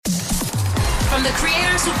From the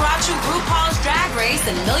creators who brought you RuPaul's Drag Race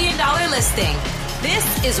and Million Dollar Listing,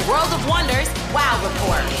 this is World of Wonders Wow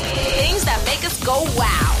Report. Things that make us go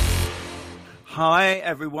wow. Hi,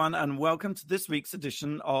 everyone, and welcome to this week's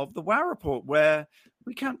edition of the Wow Report, where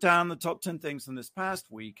we count down the top 10 things from this past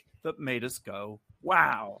week that made us go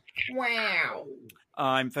wow. Wow.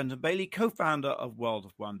 I'm Fenton Bailey, co-founder of World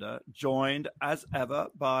of Wonder, joined as ever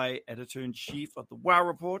by editor-in-chief of the Wow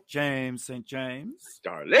Report, James St. James.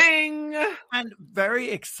 Darling. And very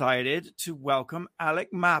excited to welcome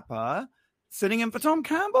Alec Mappa, sitting in for Tom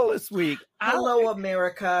Campbell this week. Hello,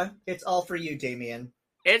 America. It's all for you, Damien.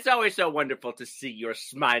 It's always so wonderful to see your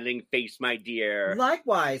smiling face, my dear.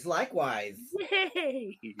 Likewise.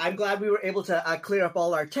 Yay. I'm glad we were able to clear up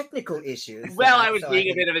all our technical issues. Well, I was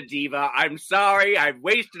being a bit of a diva. I'm sorry. I've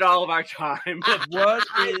wasted all of our time. What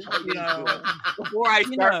is, Before I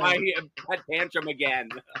start my tantrum again.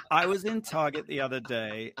 I was in Target the other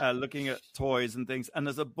day looking at toys and things, and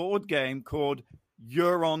there's a board game called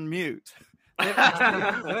You're on Mute.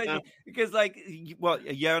 Because a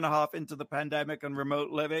year and a half into the pandemic and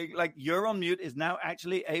remote living, You're on Mute is now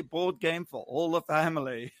actually a board game for all the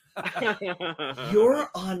family. You're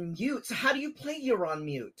on mute. So how do you play You're on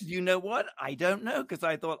Mute? You know what? I don't know, because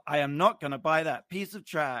I thought I am not going to buy that piece of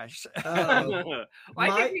trash. I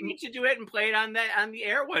think we need to do it and play it on the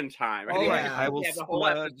air one time. I will have the whole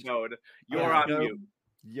episode. You're on mute.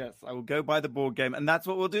 Yes, I will go buy the board game, and that's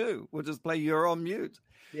what we'll do. We'll just play You're on Mute.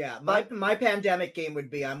 Yeah, my pandemic game would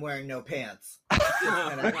be I'm wearing no pants.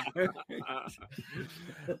 I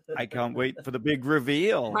can't wait for the big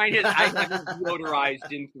reveal. Mine is I haven't deodorized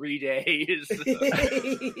in 3 days.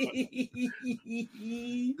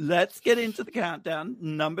 Let's get into the countdown.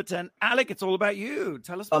 Number 10. Alec, it's all about you.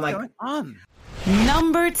 Tell us what's going on.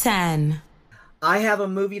 Number 10. I have a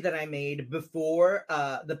movie that I made before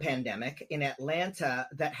the pandemic in Atlanta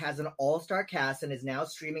that has an all-star cast and is now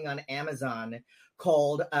streaming on Amazon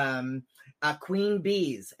called Queen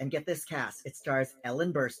Bees. And get this cast. It stars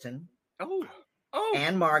Ellen Burstyn. Oh.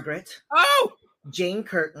 Anne Margaret. Oh. Jane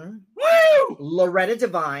Curtin. Woo! Loretta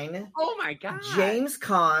Devine. Oh, my God. James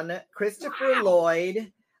Caan. Christopher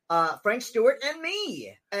Lloyd. French Stewart and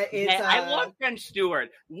me. I love French Stewart.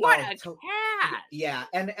 What a cast! Yeah,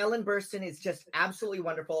 and Ellen Burstyn is just absolutely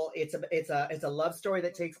wonderful. It's a love story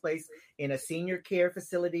that takes place in a senior care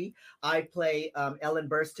facility. I play Ellen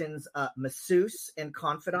Burstyn's masseuse and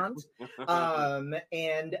confidant,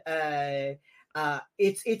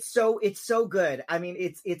 it's so good. I mean,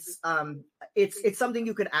 it's something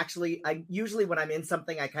you could actually. Usually when I'm in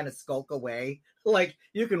something, I kind of skulk away. Like,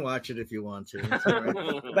 you can watch it if you want to. It's all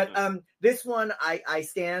right. But this one I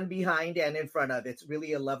stand behind and in front of. It's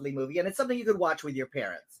really a lovely movie, and it's something you could watch with your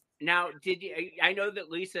parents. Now, I know that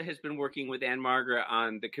Lisa has been working with Anne Margaret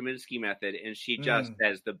on the Kaminsky method, and she just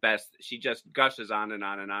says the best. She just gushes on and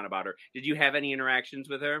on and on about her. Did you have any interactions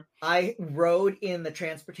with her? I rode in the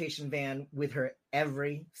transportation van with her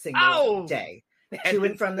every single day. To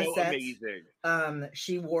and from the set. Amazing.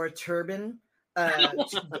 She wore a turban.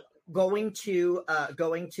 Going to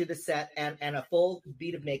the set and a full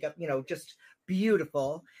beat of makeup, just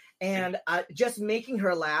beautiful. And just making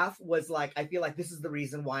her laugh was like, I feel like this is the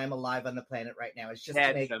reason why I'm alive on the planet right now. It's just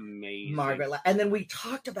to make amazing. Margaret laugh. And then we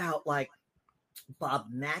talked about Bob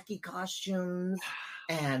Mackie costumes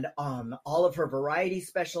and all of her variety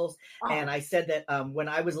specials. Oh. And I said that when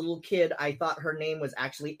I was a little kid, I thought her name was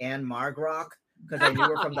actually Anne Margrock because I knew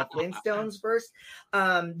her from the Flintstones first.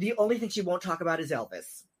 The only thing she won't talk about is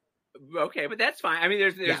Elvis. Okay, but that's fine. I mean,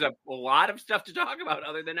 there's a lot of stuff to talk about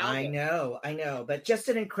other than Elvis. I know, but just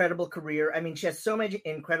an incredible career. I mean, she has so many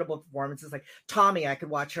incredible performances. Like Tommy, I could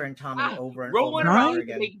watch her in Tommy over and over and over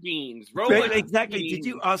again. Baked beans. Exactly. Did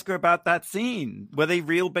you ask her about that scene? Were they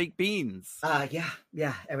real baked beans?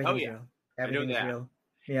 Yeah. Everything's real. Everything's real.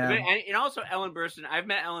 Yeah, and also Ellen Burstyn. I've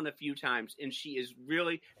met Ellen a few times, and she is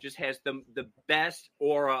really just has the best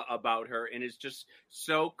aura about her, and is just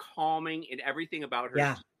so calming, and everything about her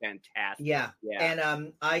is fantastic. Yeah.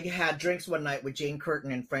 And I had drinks one night with Jane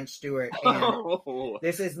Curtin and French Stewart, and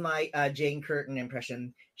this is my Jane Curtin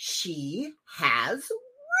impression. She has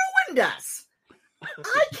ruined us.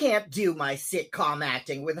 I can't do my sitcom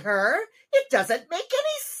acting with her. It doesn't make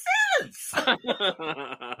any sense.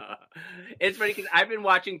 It's funny because I've been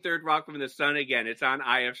watching Third Rock from the Sun again. It's on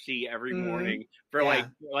IFC every morning for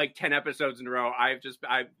like 10 episodes in a row.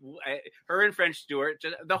 Her and French Stewart,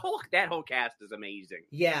 just that whole cast is amazing.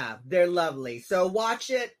 Yeah, they're lovely. So watch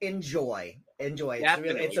it, enjoy.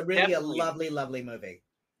 It's a really lovely, lovely movie.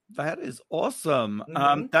 That is awesome.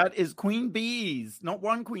 That is Queen Bees. Not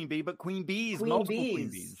one Queen Bee, but Queen Bees. Multiple Queen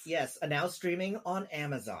Bees. Yes, now streaming on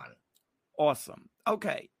Amazon. Awesome.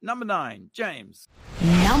 Okay, number 9, James.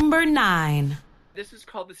 Number 9. This is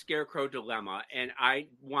called the Scarecrow Dilemma, and I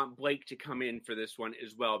want Blake to come in for this one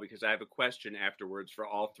as well because I have a question afterwards for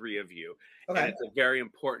all three of you. Okay. And it's a very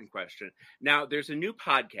important question. Now, there's a new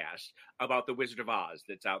podcast about the Wizard of Oz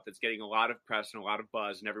that's out that's getting a lot of press and a lot of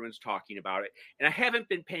buzz, and everyone's talking about it. And I haven't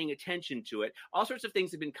been paying attention to it. All sorts of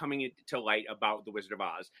things have been coming to light about the Wizard of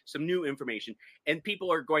Oz, some new information, and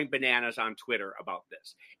people are going bananas on Twitter about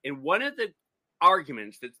this. And one of the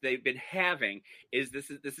arguments that they've been having is this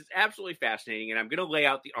is absolutely fascinating, and I'm going to lay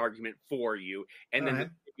out the argument for you, and then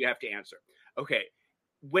you have to answer. Okay,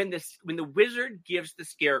 when the wizard gives the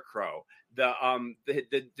Scarecrow the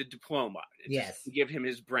diploma, yes, to give him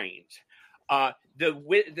his brains,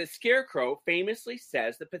 the Scarecrow famously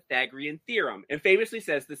says the Pythagorean theorem, and famously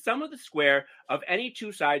says the sum of the square of any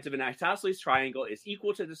two sides of an isosceles triangle is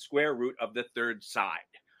equal to the square root of the third side.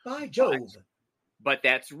 By Jove! But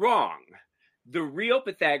that's wrong. The real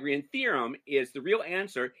Pythagorean theorem is the real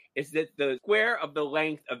answer is that the square of the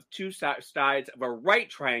length of two sides of a right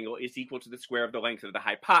triangle is equal to the square of the length of the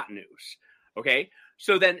hypotenuse. Okay,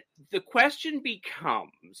 so then the question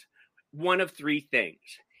becomes one of three things.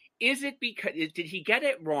 Is it because did he get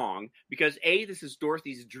it wrong? Because A, this is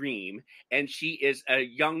Dorothy's dream, and she is a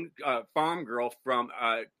young farm girl from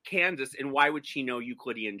Kansas, and why would she know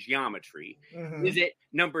Euclidean geometry? Mm-hmm. Is it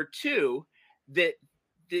number two that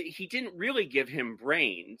he didn't really give him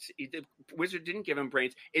brains? The wizard didn't give him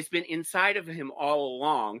brains. It's been inside of him all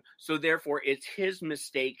along, so therefore it's his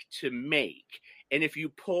mistake to make. And if you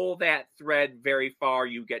pull that thread very far,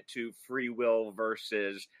 you get to free will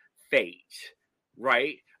versus fate,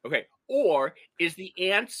 right? Okay. Or is the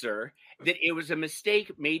answer that it was a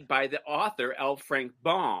mistake made by the author, L. Frank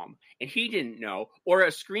Baum, and he didn't know, or a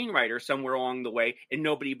screenwriter somewhere along the way, and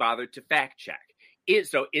nobody bothered to fact check?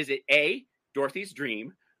 Is it A, Dorothy's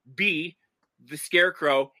dream, B, the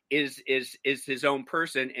Scarecrow is his own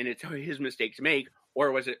person and it's his mistake to make,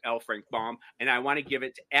 or was it L. Frank Baum? And I want to give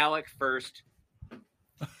it to Alec first.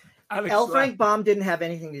 L. Frank Baum didn't have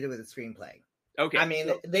anything to do with the screenplay. Okay. I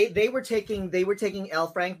mean, they were taking L.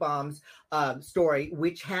 Frank Baum's story,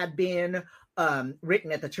 which had been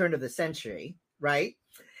written at the turn of the century, right?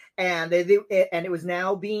 And it was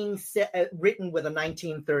now being written with a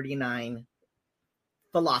 1939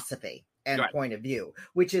 philosophy and point of view,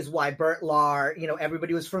 which is why Bert Lahr,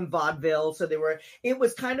 everybody was from vaudeville. So it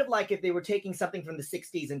was kind of like if they were taking something from the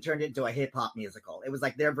 60s and turned it into a hip hop musical. It was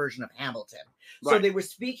like their version of Hamilton. Right. So they were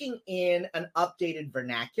speaking in an updated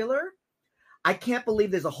vernacular. I can't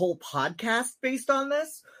believe there's a whole podcast based on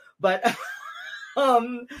this, but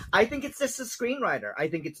I think it's just a screenwriter. I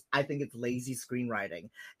think it's lazy screenwriting,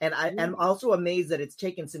 and I'm also amazed that it's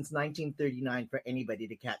taken since 1939 for anybody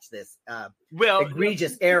to catch this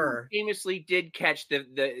egregious error. Famously did catch the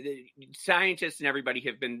scientists and everybody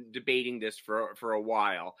have been debating this for a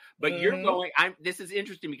while. But you're going. This is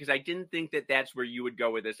interesting because I didn't think that that's where you would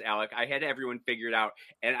go with this, Alec. I had everyone figured out,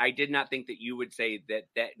 and I did not think that you would say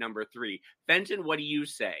that number 3. Fenton, what do you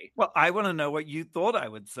say? Well, I want to know what you thought I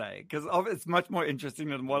would say because it's much more interesting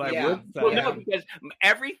than what I would say. Well, no, because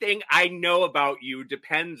everything I know about you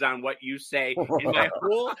depends on what you say. And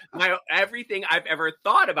everything I've ever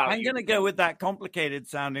thought about I'm going to go with that complicated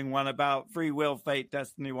sounding one about free will, fate,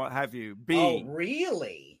 destiny, what have you. B. Oh,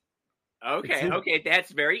 really? Okay.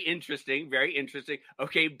 That's very interesting. Very interesting.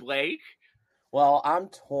 Okay, Blake? Well, I'm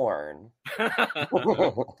torn.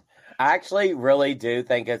 I actually really do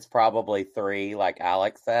think it's probably 3, like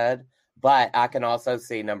Alex said, but I can also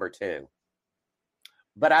see number 2.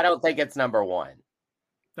 But I don't think it's number 1.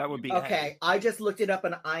 That would be okay. I just looked it up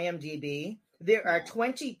on IMDb. There are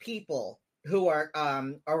 20 people who are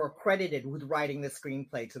accredited with writing the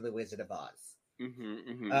screenplay to The Wizard of Oz.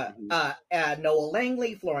 Noah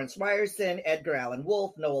Langley, Florence Ryerson, Edgar Allan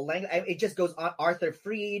Wolfe, Noah Langley. It just goes on. Arthur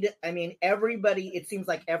Freed. I mean, everybody. It seems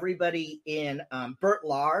like everybody in Bert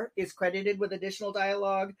Lahr is credited with additional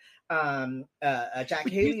dialogue. Jack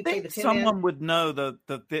Haley played the Tin Man. Someone would know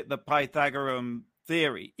the Pythagorean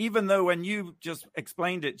theory, even though when you just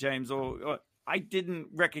explained it, James, or I didn't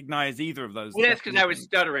recognize either of those. Well, that's because I was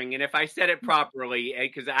stuttering, and if I said it properly,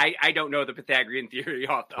 because I don't know the Pythagorean theory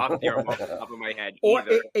off the top of my head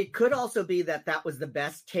either. Or it could also be that was the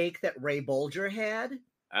best take that Ray Bolger had.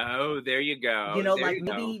 Oh, there you go.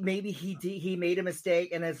 Maybe he made a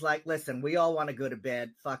mistake and is like, listen, we all want to go to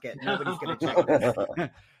bed. Fuck it, nobody's going to check this.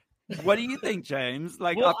 What do you think, James?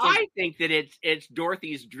 I think that it's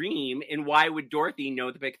Dorothy's dream, and why would Dorothy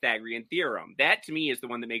know the Pythagorean theorem? That to me is the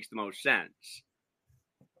one that makes the most sense.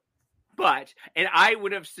 And I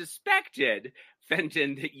would have suspected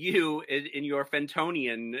Fenton, that you, in your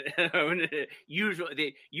Fentonian,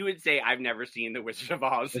 usually you would say, "I've never seen The Wizard of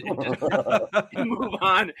Oz," and just move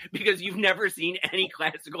on because you've never seen any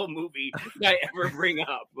classical movie that I ever bring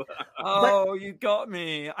up. Oh, you got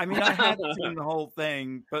me. I mean, I had seen the whole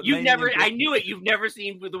thing, but you've never. I knew it. You've never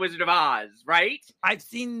seen The Wizard of Oz, right? I've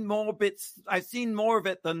seen more bits. I've seen more of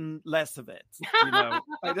it than less of it. You know,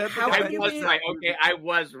 I was right. Okay, I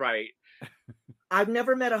was right. I've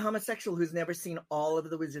never met a homosexual who's never seen all of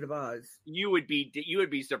The Wizard of Oz. You would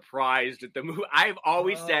be surprised at the movie. I've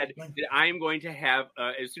always said that I am going to have,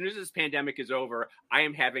 as soon as this pandemic is over, I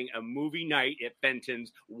am having a movie night at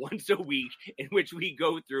Fenton's once a week in which we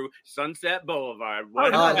go through Sunset Boulevard. I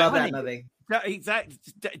love that movie. Exactly.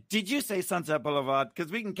 Did you say Sunset Boulevard?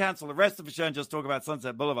 Because we can cancel the rest of the show and just talk about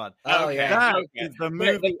Sunset Boulevard. Oh, okay. That is the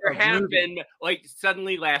movie. There have been, like,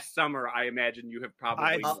 suddenly last summer, I imagine you have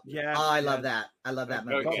probably. I love that. I love that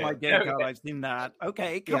movie. Got my game card. I've seen that.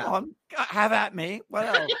 Okay, come on. Have at me. What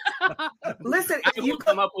else? Listen, I will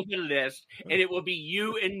come up with a list, and it will be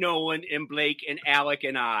you and Nolan and Blake and Alec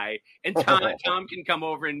and I. And Tom can come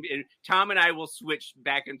over, and Tom and I will switch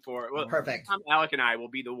back and forth. Well, perfect. Tom, Alec, and I will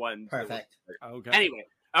be the ones. Perfect. Okay. Anyway,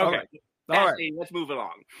 okay. All right. Let's move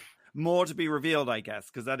along. More to be revealed, I guess,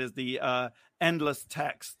 because that is the endless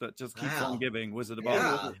text that just keeps on giving. Wizard of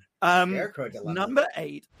Oz. Number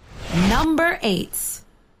 8. Number 8.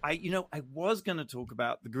 I was going to talk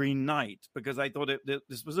about The Green Knight because I thought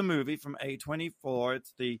this was a movie from A24.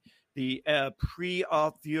 It's the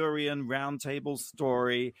pre-Arthurian roundtable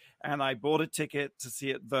story, and I bought a ticket to see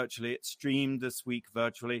it virtually. It streamed this week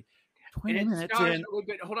virtually. 20 minutes in.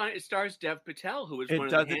 Hold on, it stars Dev Patel, who is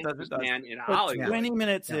one of the handsomest man in Hollywood. 20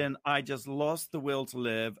 minutes in, I just lost the will to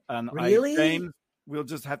live, and really? James, we'll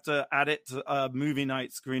just have to add it to a movie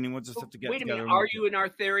night screening. We'll just have to get together. Wait a minute, are you an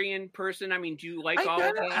Arthurian person? I mean, do you like all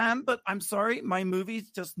of that? I am, but I'm sorry, my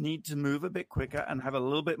movies just need to move a bit quicker and have a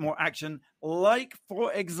little bit more action. Like,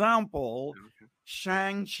 for example,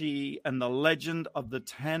 Shang-Chi and the Legend of the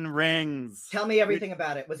Ten Rings. Tell me everything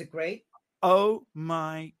about it. Was it great? Oh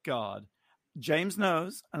my God. James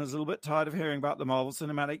knows and is a little bit tired of hearing about the Marvel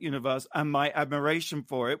Cinematic Universe and my admiration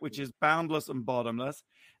for it, which is boundless and bottomless.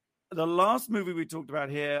 The last movie we talked about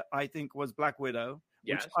here, I think, was Black Widow,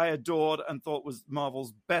 which I adored and thought was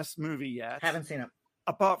Marvel's best movie yet. Haven't seen it.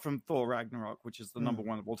 Apart from Thor Ragnarok, which is the number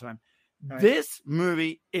one of all time. Right. This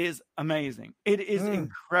movie is amazing. It is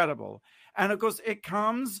incredible. And of course, it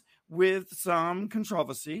comes with some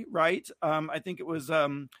controversy, right? I think it was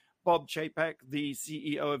Bob Chapek, the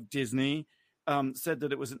CEO of Disney, said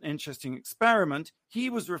that it was an interesting experiment.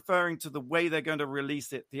 He was referring to the way they're going to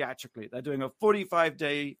release it theatrically. They're doing a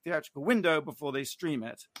 45-day theatrical window before they stream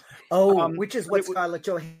it. Which is what Scarlett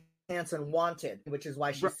Johansson wanted, which is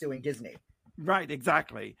why she's suing Disney. Right,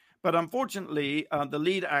 exactly. But unfortunately, the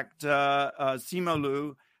lead actor, Simu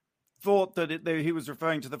Liu, thought that he was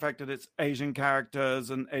referring to the fact that it's Asian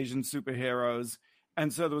characters and Asian superheroes.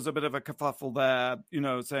 And so there was a bit of a kerfuffle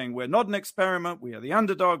there, saying we're not an experiment. We are the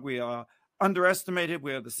underdog. We are underestimated.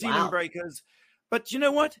 We are the ceiling breakers. But you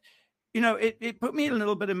know what? It put me a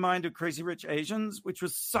little bit in mind of Crazy Rich Asians, which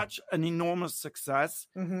was such an enormous success.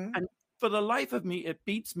 Mm-hmm. And for the life of me, it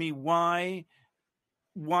beats me why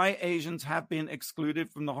Asians have been excluded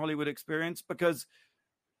from the Hollywood experience, because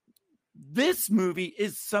this movie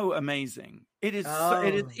is so amazing. It is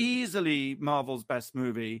easily Marvel's best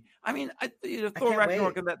movie. I mean, Thor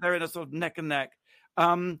Ragnarok and they're in a sort of neck and neck.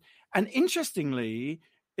 And interestingly,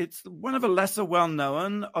 it's one of the lesser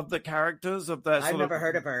well-known of the characters of their I've never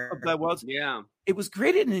heard of her. Of their worlds. Yeah. It was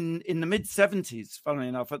created in the mid-70s, funnily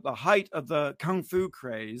enough, at the height of the Kung Fu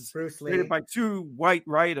craze. Bruce Lee. Created by two white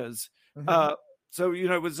writers. Mm-hmm. So,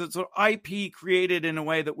 it was a sort of IP created in a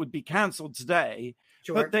way that would be canceled today.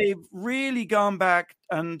 Sure. But they've really gone back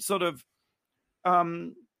and sort of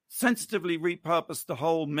sensitively repurposed the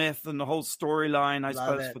whole myth and the whole storyline, I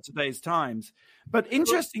suppose, for today's times. But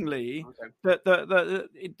interestingly,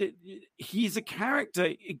 he's a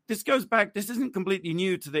character. This goes back. This isn't completely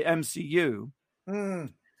new to the MCU.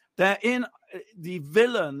 They're in the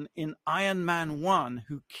villain in Iron Man 1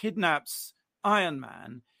 who kidnaps Iron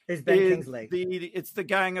Man. Is Ben Kingsley. It's the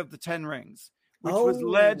Gang of the Ten Rings, which was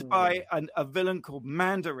led by a villain called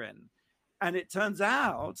Mandarin. And it turns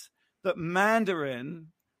out that Mandarin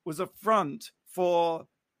was a front for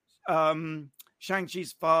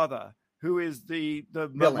Shang-Chi's father, who is the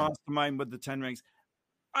mastermind with the Ten Rings.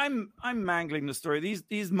 I'm mangling the story.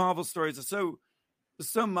 These Marvel stories are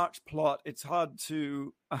so much plot. It's hard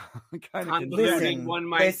to kind of convoluting, one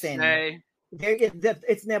might say.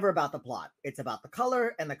 It's never about the plot. It's about the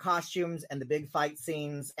color and the costumes and the big fight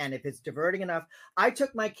scenes. And if it's diverting enough, I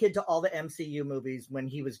took my kid to all the MCU movies when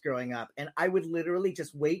he was growing up, and I would literally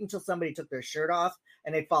just wait until somebody took their shirt off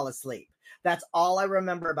and they'd fall asleep. That's all I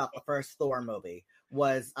remember about the first Thor movie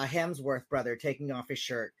was a Hemsworth brother taking off his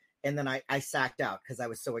shirt. And then I sacked out because I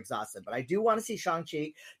was so exhausted. But I do want to see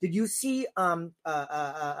Shang-Chi. Did you see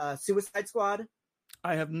Suicide Squad?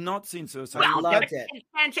 I have not seen Suicide Squad. I loved it.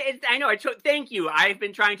 I know. Thank you. I've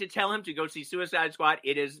been trying to tell him to go see Suicide Squad.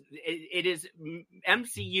 It is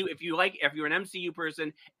MCU. If you're an MCU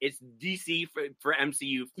person, it's DC for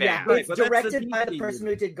MCU fans. Yeah, it's directed by the person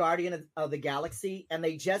who did Guardian of the Galaxy, and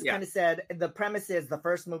they just kind of said the premise is the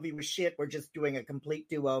first movie was shit. We're just doing a complete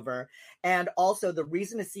do-over, and also the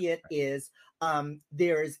reason to see it is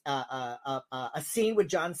there's a scene with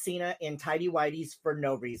John Cena in tidy whities for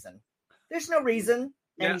no reason. There's no reason,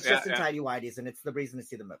 and he's just in tidy whities, and it's the reason to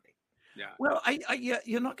see the movie. Yeah. Well,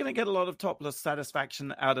 you're not going to get a lot of topless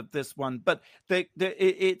satisfaction out of this one, but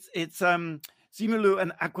it's Simu Liu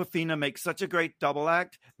and Awkwafina make such a great double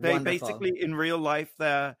act. They basically, in real life,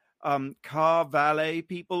 they're car valet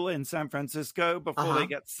people in San Francisco before they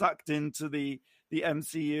get sucked into the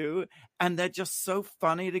MCU, and they're just so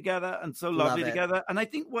funny together and so lovely together. And I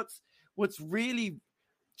think what's really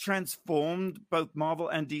transformed both Marvel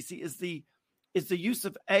and DC is the use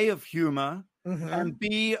of A, of humor, and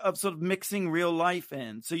B, of sort of mixing real life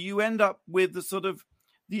in. So you end up with the sort of,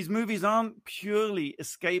 these movies aren't purely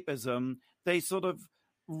escapism. They sort of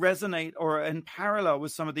resonate or are in parallel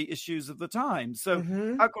with some of the issues of the time. So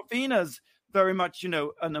Awkwafina's very much,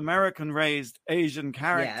 an American-raised Asian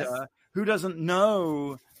character who doesn't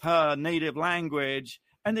know her native language.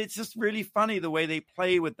 And it's just really funny the way they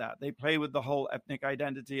play with that. They play with the whole ethnic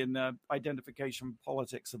identity and the identification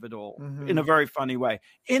politics of it all in a very funny way.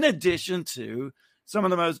 In addition to some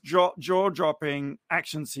of the most jaw-dropping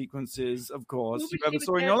action sequences, of course, you ever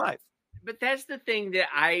saw in your life. But that's the thing that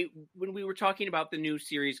when we were talking about the new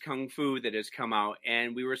series Kung Fu that has come out,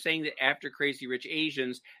 and we were saying that after Crazy Rich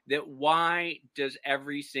Asians, that why does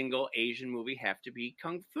every single Asian movie have to be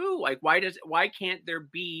Kung Fu? Like, why can't there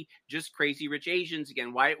be just Crazy Rich Asians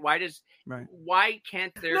again? Why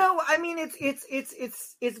can't there? No, I mean, there's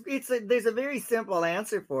a very simple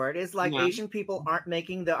answer for it. It's like Asian people aren't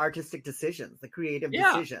making the artistic decisions, the creative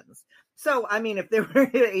decisions. So, I mean, if there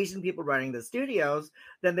were Asian people running the studios,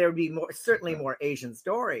 then there would be certainly more Asian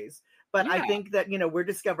stories. But I think that, we're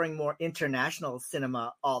discovering more international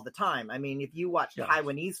cinema all the time. I mean, if you watch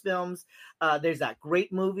Taiwanese films, there's that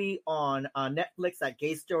great movie on Netflix, that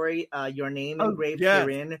gay story, Your Name Engraved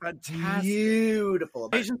Herein. Fantastic. Beautiful.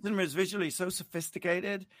 Asian cinema is visually so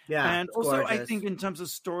sophisticated. Yeah, and also gorgeous. I think in terms of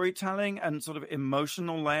storytelling and sort of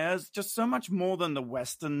emotional layers, just so much more than the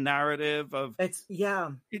Western narrative of... It's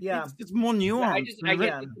more nuanced. I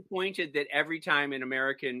get disappointed that every time an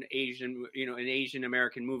Asian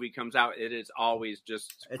American movie comes out, it is always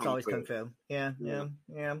just always Kung Fu. Yeah.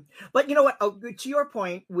 But you know what? To your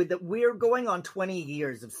point, we're going on 20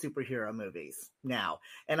 years of superhero movies now,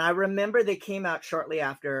 and I remember they came out shortly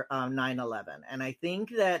after 9/11, and I think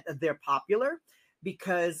that they're popular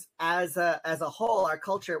because as a whole, our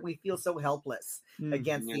culture, we feel so helpless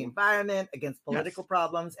against the environment, against political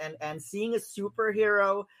problems, and seeing a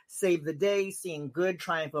superhero save the day, seeing good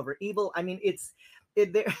triumph over evil. I mean, it's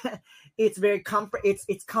very comfort.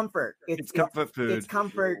 It's comfort. It's comfort food. It's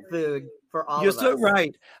comfort food for all. You're of us. so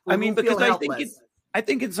right. I mean, because I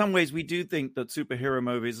think in some ways we do think that superhero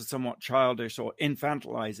movies are somewhat childish or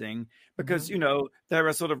infantilizing because they're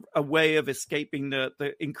a sort of a way of escaping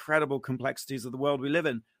the incredible complexities of the world we live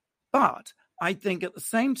in. But I think at the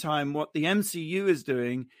same time, what the MCU is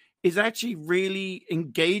doing is actually really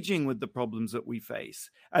engaging with the problems that we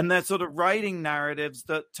face. And they're sort of writing narratives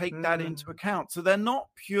that take that into account. So they're not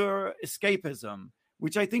pure escapism,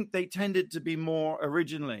 which I think they tended to be more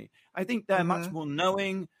originally. I think they're much more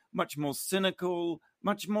knowing, much more cynical,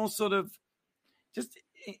 much more sort of just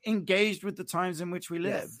engaged with the times in which we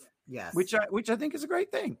live. Yes. Which I think is a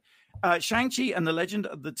great thing. Shang-Chi and the Legend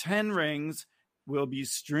of the Ten Rings will be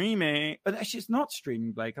streaming, but actually it's not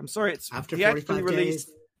streaming, Blake. I'm sorry. It's after 45 released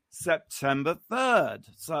days. September 3rd.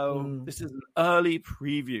 So this is an early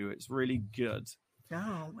preview. It's really good.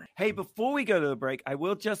 Oh. Hey, before we go to the break, I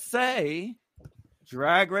will just say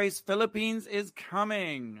Drag Race Philippines is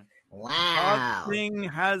coming. Wow. Casting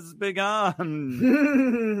has begun.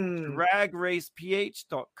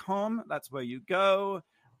 DragRacePH.com. That's where you go.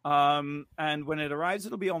 And when it arrives,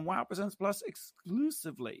 it'll be on Wow Presents Plus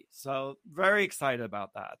exclusively. So very excited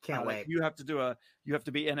about that. Can't wait. You have to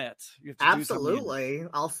be in it. You have to absolutely.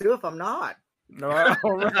 I'll sue if I'm not. All right.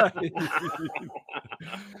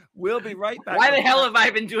 We'll be right back. Why the hell have I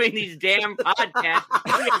been doing these damn podcasts?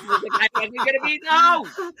 I wasn't going to be. No!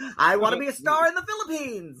 I want to be a star in the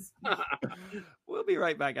Philippines. We'll be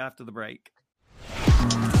right back after the break.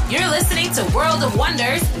 You're listening to World of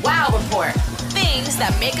Wonders Wow Report. Things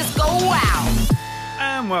that make us go wow.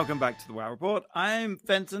 And welcome back to the Wow Report. I'm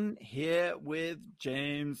Fenton here with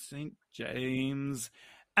James St. James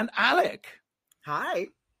and Alec. Hi.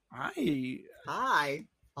 Hi.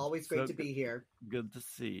 Always great to be here. Good to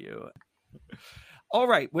see you. All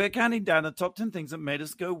right, we're counting down the top 10 things that made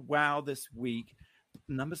us go wow this week.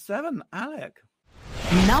 Number 7, Alec.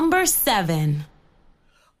 Number 7.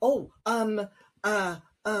 Oh,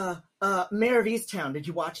 Mayor of Easttown. Did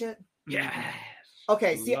you watch it? Yes.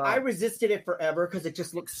 Okay, see, I resisted it forever because it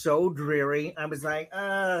just looked so dreary. I was like,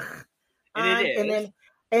 ugh.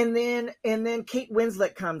 And then Kate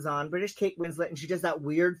Winslet comes on, British Kate Winslet, and she does that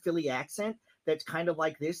weird Philly accent that's kind of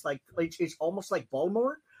like this, like it's almost like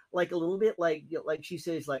Baltimore, like a little bit like she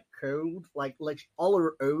says like cold, like all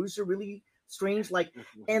her O's are really strange, like.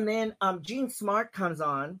 And then Jean Smart comes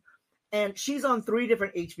on. And she's on 3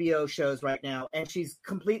 different HBO shows right now, and she's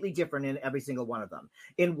completely different in every single one of them.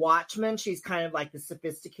 In Watchmen, she's kind of like the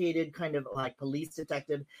sophisticated kind of like police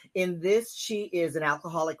detective. In this, she is an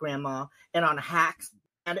alcoholic grandma, and on Hacks,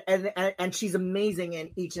 and she's amazing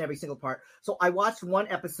in each and every single part. So I watched one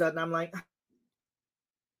episode, and I'm like,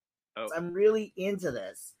 I'm really into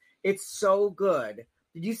this. It's so good.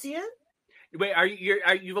 Did you see it? Wait,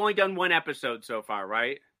 you've only done one episode so far,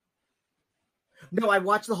 right? No, I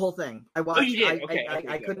watched the whole thing. I watched. Oh, you did?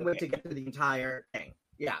 I couldn't wait to get through the entire thing.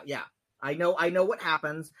 Yeah. I know what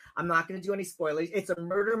happens. I'm not going to do any spoilers. It's a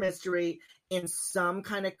murder mystery in some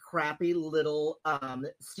kind of crappy little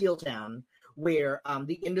steel town where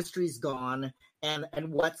the industry's gone and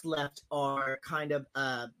what's left are kind of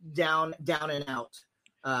down and out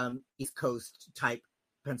East Coast type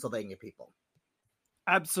Pennsylvania people.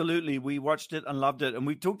 Absolutely. We watched it and loved it. And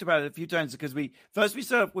we talked about it a few times because we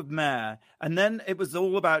started off with Mare, and then it was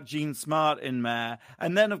all about Jean Smart in Mare.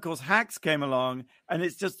 And then, of course, Hacks came along, and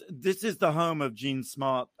it's just, this is the home of Jean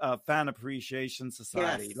Smart Fan Appreciation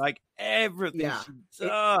Society. Yes. Like everything she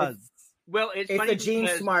does. It's funny, a Jean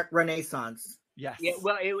Smart Renaissance. Yes. Yeah,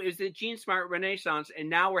 well, it was the Jean Smart Renaissance, and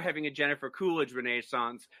now we're having a Jennifer Coolidge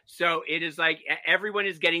Renaissance. So it is like everyone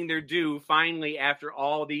is getting their due finally after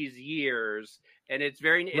all these years. And it's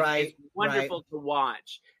it's wonderful to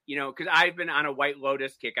watch, because I've been on a White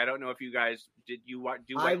Lotus kick. I don't know if you guys do White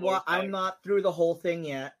Lotus. I'm not through the whole thing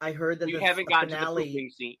yet. I heard that you haven't gotten to the pooping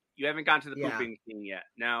scene. You haven't gotten to the pooping scene yet.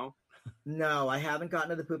 No, I haven't gotten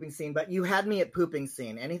to the pooping scene. But you had me at pooping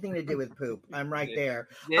scene. Anything to do with poop, I'm right there.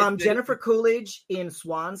 Jennifer Coolidge in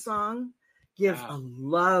Swan Song gives a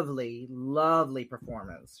lovely, lovely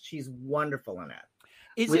performance. She's wonderful in it.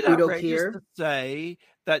 Is it outrageous to say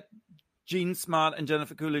that Jean Smart and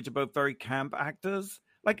Jennifer Coolidge are both very camp actors?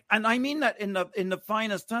 Like, and I mean that in the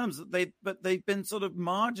finest terms. But they've been sort of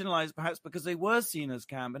marginalized, perhaps because they were seen as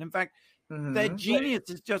camp. And in fact, their genius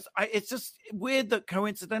is just. It's just weird that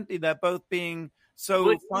coincidentally they're both being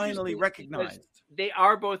so finally recognized. They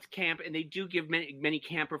are both camp, and they do give many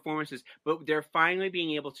camp performances, but they're finally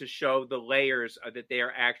being able to show the layers that they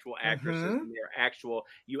are actual actresses and they're actual.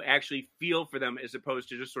 You actually feel for them as opposed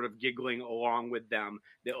to just sort of giggling along with them.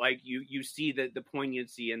 That like you see the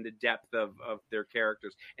poignancy and the depth of their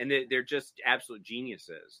characters, and they're just absolute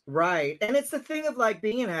geniuses. Right, and it's the thing of like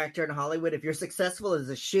being an actor in Hollywood. If you're successful as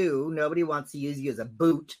a shoe, nobody wants to use you as a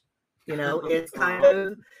boot. It's kind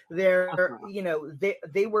of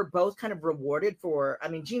they were both kind of rewarded for. I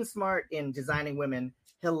mean, Jean Smart in Designing Women,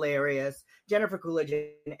 hilarious. Jennifer Coolidge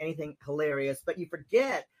in anything, hilarious. But you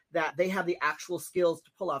forget that they have the actual skills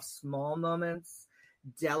to pull off small moments,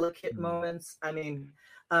 delicate moments. I mean,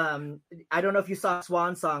 I don't know if you saw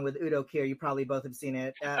Swan Song with Udo Kier. You probably both have seen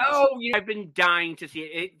it. I've been dying to see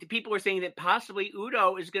it. People are saying that possibly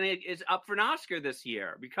Udo is up for an Oscar this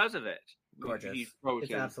year because of it. Gorgeous.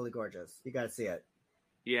 It's absolutely gorgeous. You got to see it.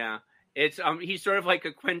 Yeah. It's he's sort of like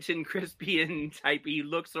a Quentin Crispian type. He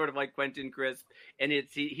looks sort of like Quentin Crisp, and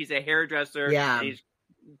he's a hairdresser. Yeah. And he's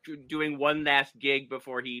doing one last gig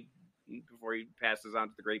before he passes on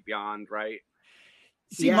to the great beyond, right?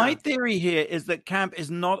 See, my theory here is that camp is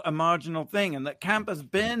not a marginal thing, and that camp has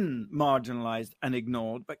been marginalized and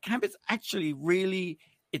ignored. But camp is actually really,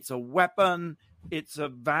 it's a weapon. It's a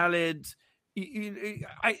valid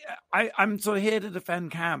I'm sort of here to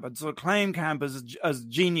defend camp and sort of claim camp as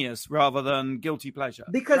genius rather than guilty pleasure.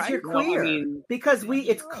 Because right? you're queer. Because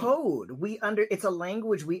it's code. It's a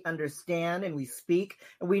language we understand and we speak,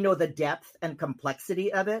 and we know the depth and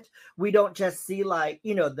complexity of it. We don't just see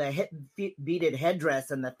the beaded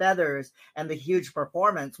headdress and the feathers and the huge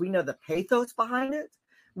performance. We know the pathos behind it.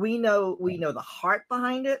 We know the heart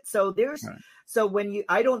behind it. So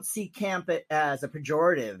I don't see camp as a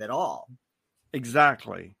pejorative at all.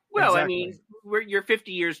 Exactly. Well, exactly. I mean, you're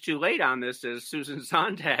 50 years too late on this, as Susan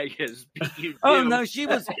Sontag has beat you. Oh no, she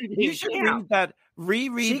was. You should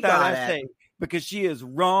reread that essay because she is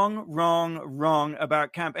wrong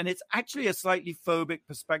about camp, and it's actually a slightly phobic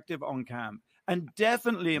perspective on camp, and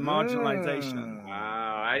definitely a marginalization.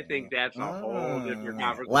 Wow, I think that's a whole different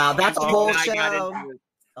conversation. Wow, that's a whole show.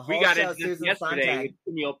 We got into this yesterday with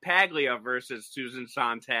Camille Paglia versus Susan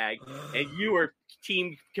Sontag, and you were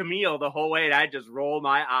Team Camille the whole way, and I just rolled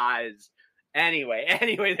my eyes. Anyway,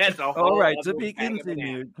 that's a whole. All right, to be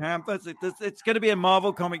continued. Camp, it's going to be a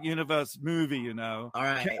Marvel Comic Universe movie, you know. All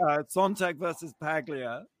right, Sontag versus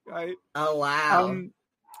Paglia, right? Oh wow.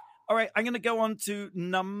 All right, I'm going to go on to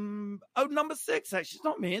number 6. Actually, it's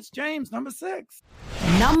not me, it's James. Number 6.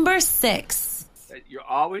 Number 6. You're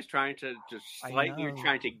always trying to you're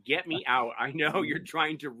trying to get me out. I know you're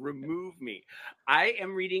trying to remove me. I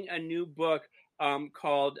am reading a new book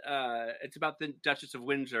called it's about the Duchess of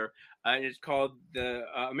Windsor. It's called The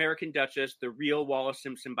American Duchess, The Real Wallis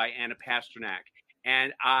Simpson by Anna Pasternak.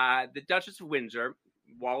 And the Duchess of Windsor,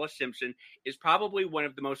 Wallis Simpson, is probably one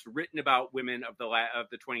of the most written about women of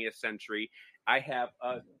the 20th century. I have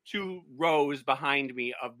 2 rows behind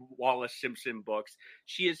me of Wallis Simpson books.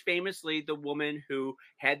 She is famously the woman who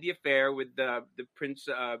had the affair with the Prince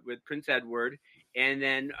with Prince Edward, and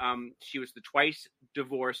then she was the twice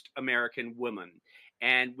divorced American woman.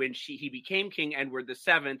 And when he became King Edward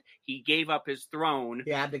VII, he gave up his throne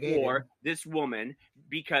for this woman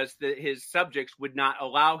because his subjects would not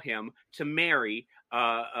allow him to marry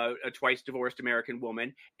a twice divorced American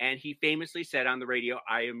woman. And he famously said on the radio,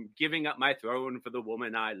 "I am giving up my throne for the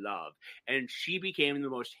woman I love." And she became the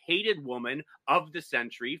most hated woman of the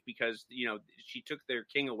century because, she took their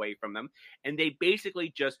king away from them. And they basically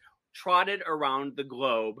just trotted around the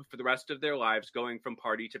globe for the rest of their lives, going from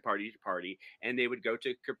party to party to party. And they would go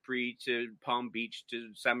to Capri, to Palm Beach,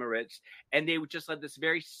 to Samoritz, and they would just live this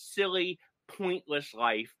very silly, pointless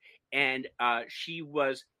life. And she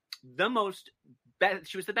was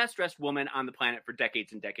the best dressed woman on the planet for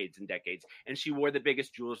decades and decades and decades. And she wore the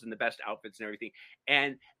biggest jewels and the best outfits and everything.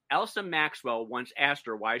 And Elsa Maxwell once asked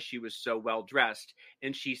her why she was so well dressed.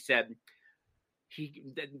 And she said,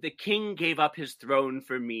 the king gave up his throne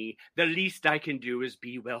for me. The least I can do is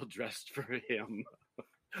be well dressed for him.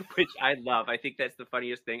 Which I love. I think that's the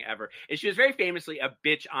funniest thing ever. And she was very famously a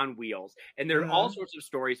bitch on wheels. And there are all sorts of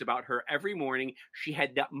stories about her. Every morning, she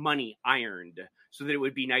had that money ironed so that it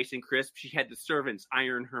would be nice and crisp. She had the servants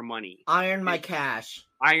iron her money. Iron my cash.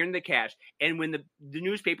 Iron the cash. And when the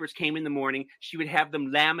newspapers came in the morning, she would have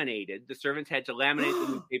them laminated. The servants had to laminate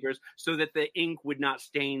the newspapers so that the ink would not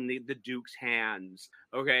stain the Duke's hands.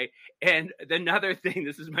 Okay. And another thing,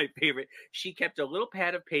 this is my favorite. She kept a little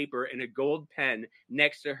pad of paper and a gold pen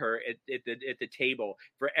next to her at the table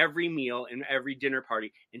for every meal and every dinner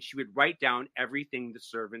party. And she would write down everything the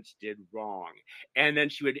servants did wrong. And then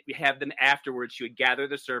she would have them afterwards. She would gather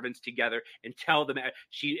the servants together and tell them and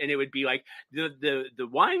it would be like the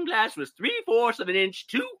wine glass was 3/4 of an inch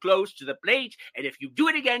too close to the plate, and if you do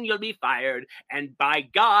it again, you'll be fired. And by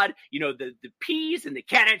God, the peas and the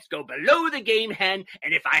carrots go below the game hen,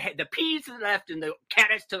 and if I had the peas to the left and the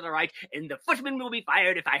carrots to the right, and the footman will be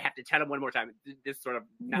fired if I have to tell him one more time. This sort of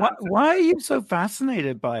why are you so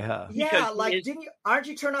fascinated by her? Yeah, aren't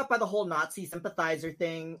you turned off by the whole Nazi sympathizer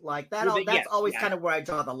thing? Like that. That's always kind of where I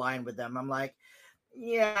draw the line with them. I'm like,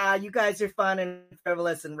 yeah, you guys are fun and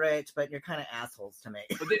frivolous and rich, but you're kind of assholes to me.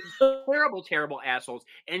 Terrible, terrible assholes.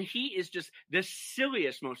 And he is just the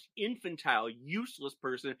silliest, most infantile, useless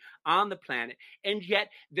person on the planet. And yet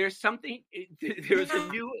there's a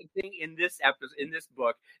new thing in this episode, in this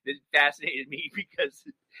book, that fascinated me because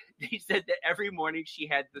they said that every morning she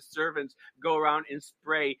had the servants go around and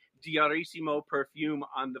spray Diarissimo perfume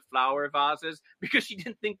on the flower vases because she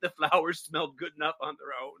didn't think the flowers smelled good enough on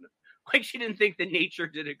their own. Like she didn't think that nature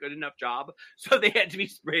did a good enough job, so they had to be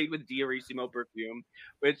sprayed with Diarissimo perfume,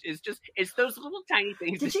 which is it's those little tiny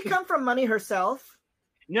things. Did she come from money herself?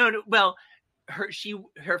 No. Well,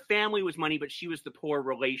 her family was money, but she was the poor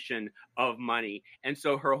relation of money, and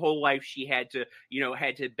so her whole life she had to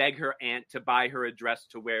beg her aunt to buy her a dress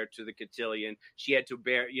to wear to the cotillion. She had to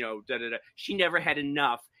bear She never had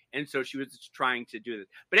enough. and so she was trying to do this.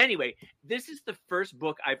 But anyway, this is the first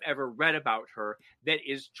book I've ever read about her that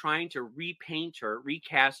is trying to repaint her,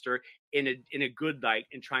 recast her in a good light,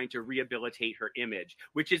 and trying to rehabilitate her image,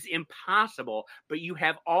 which is impossible. But you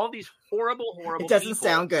have all these horrible It doesn't people.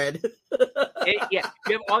 sound good. You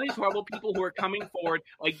have all these horrible people who are coming forward,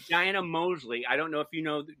 like Diana Mosley. I don't know if you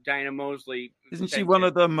know Diana Mosley. Isn't she one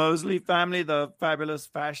of the Mosley family, the fabulous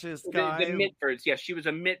fascist guy? The Mitfords. Yes, she was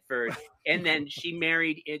a Mitford. And then she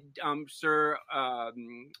married Sir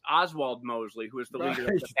Oswald Mosley, who was the leader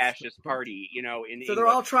of the fascist party, in So England. they're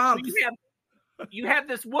all Trump. So you have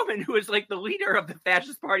this woman who is like the leader of the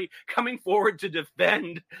fascist party coming forward to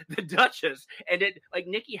defend the Duchess. And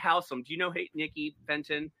Nikki Halsam. Do you know Nikki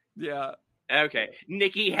Fenton? Yeah. Okay.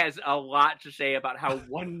 Nikki has a lot to say about how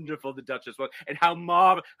wonderful the Duchess was and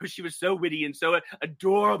how she was so witty and so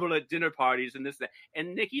adorable at dinner parties and this, that.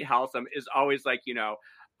 And Nikki Halsam is always like,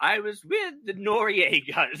 I was with the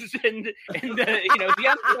Noriegas and the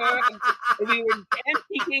Emperor. We were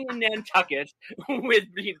antiquing in Nantucket with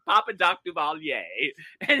Papa Doc Duvalier.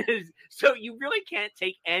 And so you really can't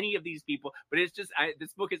take any of these people, but it's just,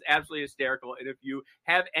 this book is absolutely hysterical. And if you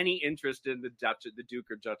have any interest in the Duke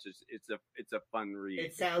or Duchess, it's a fun read.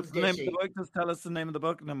 It sounds The name of dishy. the book, just tell us the name of the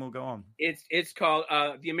book and then we'll go on. It's called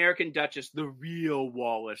The American Duchess, The Real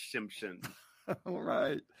Wallace Simpson. All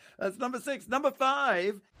right. That's number 6. Number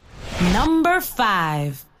 5. Number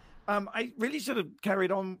 5. I really should have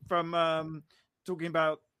carried on from talking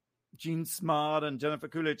about Jean Smart and Jennifer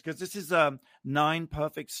Coolidge, because this is 9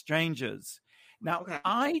 Perfect Strangers. Now, Okay.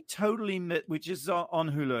 I totally which is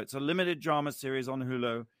on Hulu. It's a limited drama series on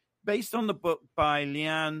Hulu based on the book by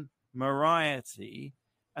Liane Moriarty.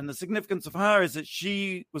 And the significance of her is that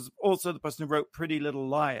she was also the person who wrote Pretty Little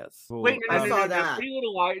Liars. Wait, I saw that. Pretty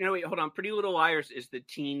Little Liars. No, wait, hold on. Pretty Little Liars is the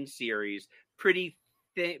teen series. Pretty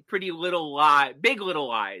Little Lies, Big Little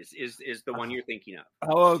Lies is the one you're thinking of.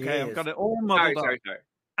 Oh, okay. Jeez. I've got it all muddled up. Sorry.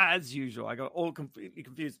 As usual. I got it all completely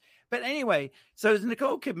confused. But anyway, so it's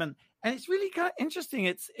Nicole Kidman, and it's really kind of interesting.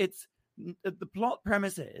 It's the plot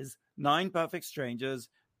premise is 9 perfect strangers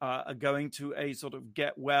are going to a sort of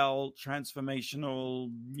get well transformational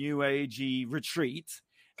new agey retreat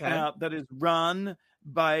that is run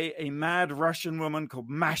by a mad Russian woman called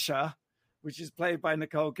Masha, which is played by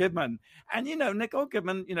Nicole Kidman. And, Nicole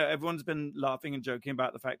Kidman, everyone's been laughing and joking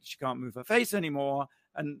about the fact that she can't move her face anymore.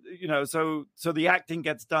 And, so the acting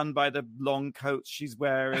gets done by the long coats she's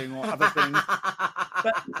wearing or other things.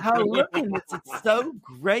 But her look in it's so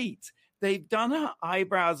great. They've done her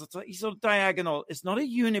eyebrows. It's sort of diagonal. It's not a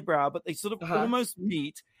unibrow, but they sort of almost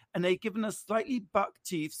meet. And they've given her slightly buck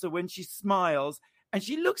teeth. So when she smiles, and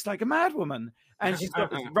she looks like a madwoman. And she's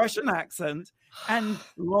got this Russian accent and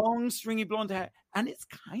long, stringy blonde hair. And it's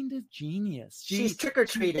kind of genius. She's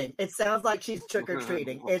trick-or-treating. It sounds like she's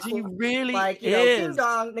trick-or-treating. She really like, is. Ding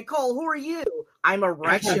dong, Nicole, who are you? I'm a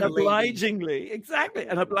Russian and lady. obligingly, exactly.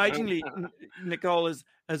 And obligingly, Nicole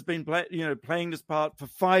has been playing this part for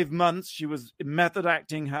 5 months. She was method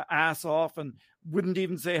acting her ass off and wouldn't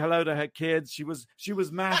even say hello to her kids. She was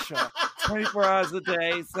Masha, 24 hours a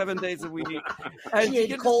day, 7 days a week. And she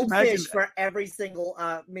ate cold fish for every single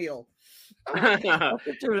meal.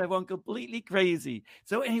 Everyone completely crazy.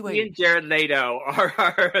 So anyway, he and Jared Leto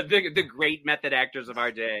are the great method actors of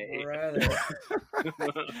our day. And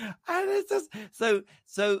it's just, so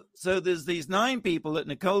there's these 9 people at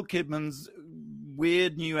Nicole Kidman's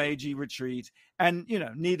weird new agey retreat, and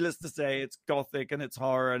needless to say, it's gothic and it's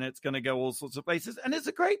horror and it's going to go all sorts of places, and it's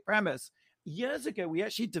a great premise. Years ago, we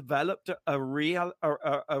actually developed a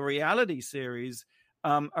reality series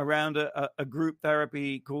around a group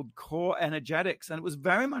therapy called Core Energetics, and it was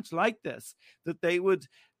very much like this, that they would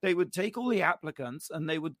take all the applicants and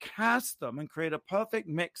they would cast them and create a perfect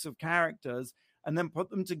mix of characters and then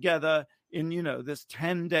put them together in this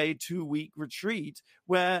 10-day 2-week retreat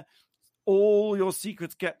where all your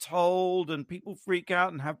secrets get told and people freak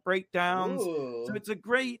out and have breakdowns. Ooh. So it's a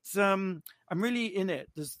great I'm really in it.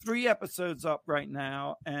 There's 3 episodes up right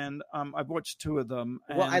now, and I've watched 2 of them.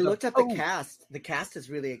 Well, I looked at the cast. The cast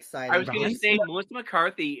is really exciting. I was going to say Melissa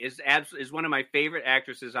McCarthy is one of my favorite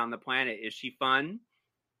actresses on the planet. Is she fun?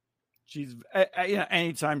 She's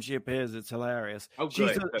anytime she appears, it's hilarious. Oh,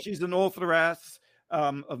 good. She's an authoress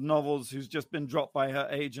of novels who's just been dropped by her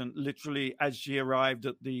agent literally as she arrived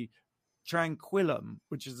at the Tranquillum,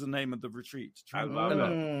 which is the name of the retreat. I love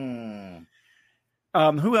it.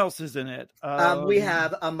 Who else is in it? We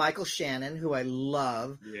have Michael Shannon, who I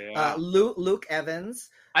love. Yeah. Luke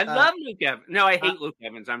Evans. I love Luke Evans. No, I hate Luke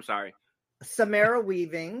Evans. I'm sorry. Samara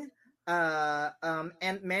Weaving.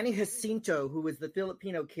 And Manny Jacinto, who was the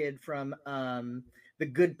Filipino kid from The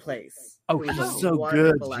Good Place. Oh, she's so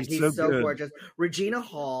good. She's so good. Gorgeous. Regina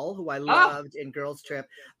Hall, who I loved in Girls Trip,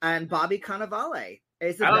 and Bobby Cannavale.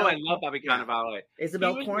 I love Bobby Cannavale.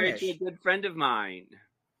 Isabel Cornish. Married to a good friend of mine.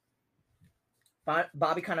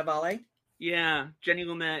 Bobby Cannavale? Yeah, Jenny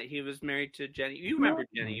Lumet. He was married to Jenny. You remember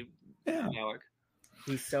Jenny? Yeah. Alec.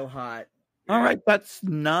 He's so hot. All right, that's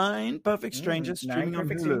 9 Perfect Strangers. 9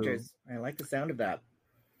 Perfect Strangers. I like the sound of that.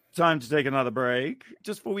 Time to take another break.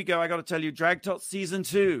 Just before we go, I got to tell you, Drag Tot Season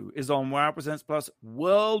 2 is on Wow Presents Plus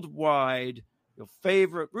worldwide. Your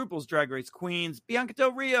favorite RuPaul's Drag Race queens, Bianca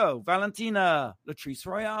Del Rio, Valentina, Latrice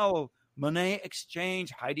Royale, Monet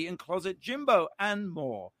Exchange, Heidi and Closet Jimbo, and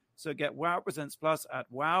more. So get Wow Presents Plus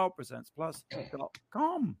at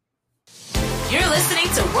wowpresentsplus.com. You're listening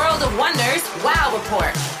to World of Wonders Wow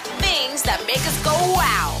Report. Things that make us go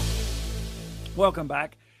wow. Welcome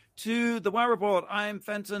back to the Wow Report. I'm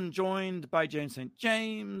Fenton, joined by James St.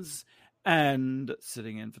 James, and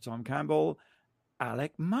sitting in for Tom Campbell,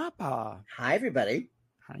 Alec Mapa. Hi, everybody.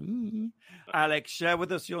 Hi. Alec, share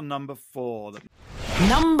with us your number 4.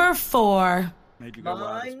 Number 4. My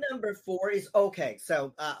number 4 is okay.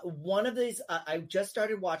 So one of these, I just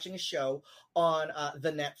started watching a show on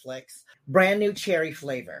the Netflix, brand new Cherry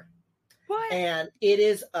Flavor. What? And it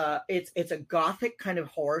is it's a gothic kind of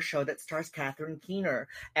horror show that stars Catherine Keener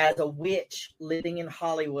as a witch living in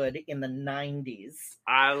Hollywood in the 90s.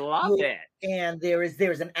 I love it. And there's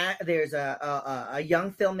a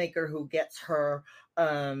young filmmaker who gets her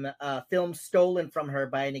film stolen from her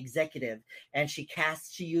by an executive, and she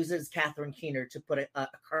uses Catherine Keener to put a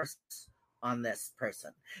curse on this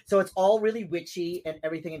person. So it's all really witchy and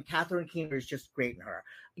everything, and Catherine Keener is just great in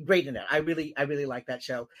it. I really like that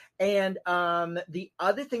show. And the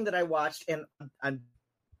other thing that I watched, and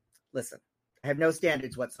listen, I have no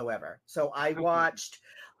standards whatsoever. So I watched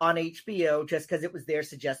on HBO, just because it was there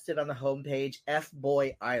suggested on the homepage,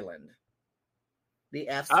 F-Boy Island. The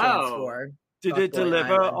F stands for Did it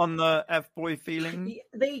deliver on the F-Boy feeling?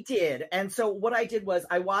 They did. And so what I did was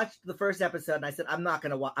I watched the first episode and I said, I'm not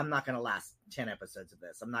going to last 10 episodes of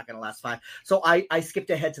this. I'm not going to last 5. So I skipped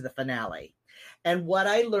ahead to the finale. And what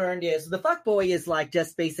I learned is the fuckboy is like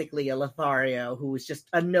just basically a Lothario who is just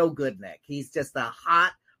a no good Nick. He's just a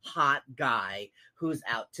hot guy who's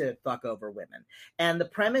out to fuck over women. And the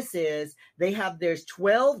premise is there's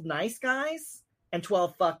 12 nice guys and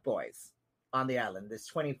 12 fuckboys on the island. There's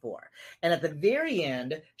 24. And at the very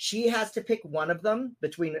end, she has to pick one of them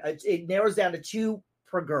between, it narrows down to 2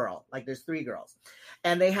 per girl. Like there's 3 girls.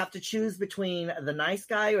 And they have to choose between the nice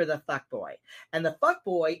guy or the fuckboy. And the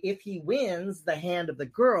fuckboy, if he wins the hand of the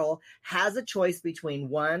girl, has a choice between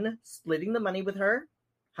 1, splitting the money with her,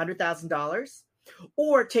 $100,000,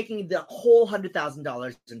 or taking the whole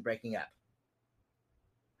 $100,000 and breaking up.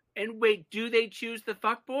 And wait, do they choose the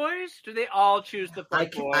fuckboys? Do they all choose the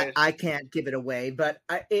fuckboys? I can't give it away, but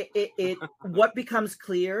what becomes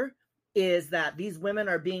clear is that these women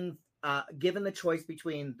are being given the choice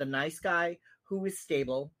between the nice guy who is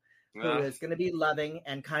stable, who is going to be loving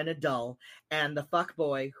and kind of dull, and the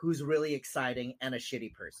fuckboy who's really exciting and a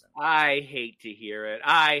shitty person. I hate to hear it.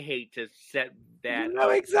 I hate to set that. No,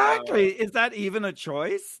 exactly. Is that even a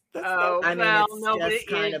choice? No, but it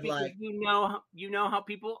kind of like you know how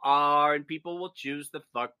people are, and people will choose the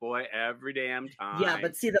fuckboy every damn time. Yeah,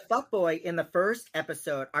 but see, the fuckboy in the first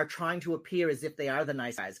episode are trying to appear as if they are the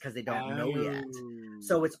nice guys because they don't know yet.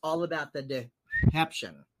 So it's all about the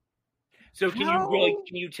deception. So can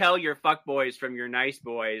you tell your fuckboys from your nice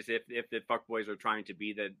boys if the fuckboys are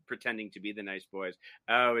pretending to be the nice boys?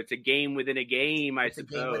 Oh, it's a game within a game, I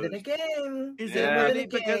suppose. A game within a game. Is it really?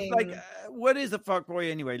 Because what is a fuckboy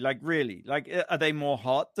anyway? Like really? Like are they more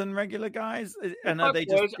hot than regular guys? And are they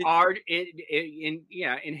just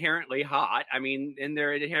inherently hot? I mean, and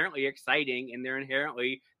they're inherently exciting, and they're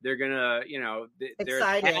gonna they're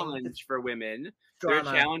a challenge for women. Drama.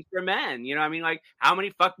 They're a challenge for men. You know, I mean, like how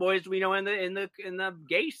many fuckboys do we know in the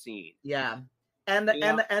gay scene? Yeah. And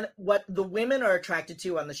what the women are attracted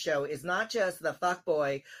to on the show is not just the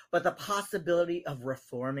fuckboy, but the possibility of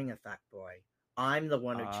reforming a fuckboy. I'm the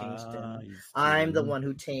one who changed him. I'm the one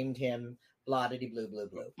who tamed him. Blah, diddy, blue, blue,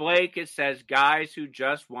 blue. Blake, it says guys who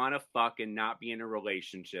just want to fuck and not be in a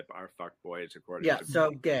relationship are fuckboys, according to so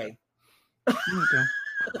Blake. Gay. Okay.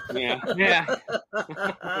 Yeah.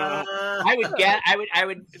 I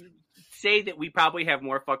would say that we probably have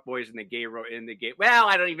more fuckboys in the gay. Well,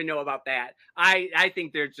 I don't even know about that. I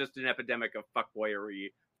think there's just an epidemic of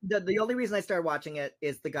fuckboyery. The only reason I started watching it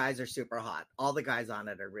is the guys are super hot. All the guys on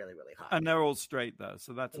it are really, really hot. And they're all straight though,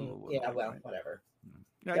 so that's a little. Yeah, well, whatever.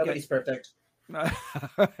 Okay. Nobody's perfect.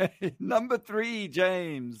 Number 3,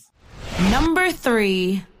 James. Number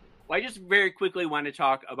 3. Well, I just very quickly want to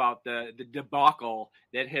talk about the debacle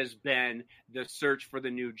that has been the search for the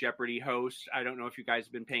new Jeopardy host. I don't know if you guys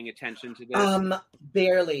have been paying attention to this.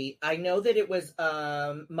 Barely. I know that it was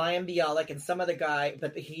Mayim Bialik and some other guy,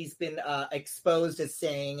 but he's been exposed as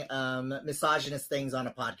saying misogynist things on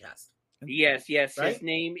a podcast. Yes. Right?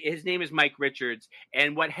 His name is Mike Richards.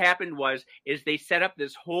 And what happened is they set up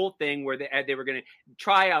this whole thing where they were going to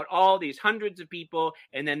try out all these hundreds of people,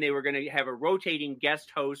 and then they were going to have a rotating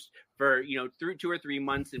guest host for, through 2 or 3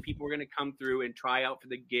 months, and people were going to come through and try out for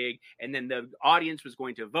the gig. And then the audience was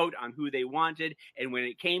going to vote on who they wanted. And when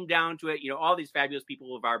it came down to it, all these fabulous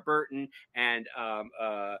people, LeVar Burton and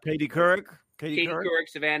Katie Couric,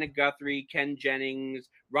 Savannah Guthrie, Ken Jennings,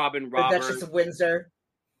 Robin Roberts. The Duchess of Windsor.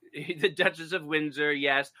 The Duchess of Windsor,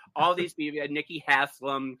 yes. All these people, Nikki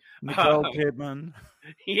Haslam. Nicole Kidman.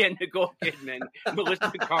 Yeah, Nicole Kidman.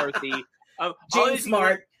 Melissa McCarthy. Jean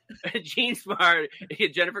Smart. Jean Smart.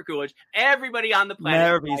 Jennifer Coolidge. Everybody on the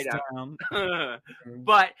planet.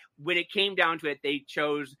 But when it came down to it, they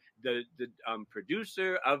chose the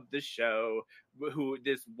producer of the show,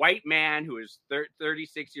 this white man who is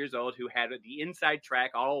 36 years old, who had the inside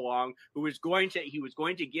track all along, he was going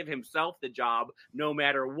to give himself the job no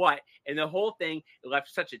matter what. And the whole thing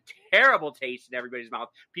left such a terrible taste in everybody's mouth.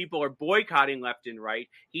 People are boycotting left and right.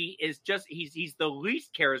 He's the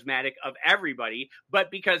least charismatic of everybody,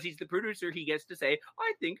 but because he's the producer, he gets to say,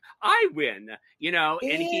 I think I win,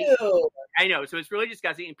 I know. So it's really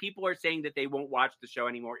disgusting. And people are saying that they won't watch the show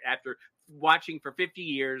anymore after watching for 50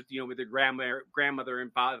 years, with their grandmother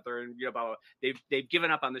and father, and blah, blah, blah. They've given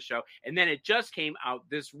up on the show. And then it just came out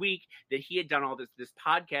this week that he had done all this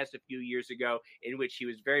podcast a few years ago in which he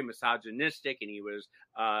was very misogynistic, and he was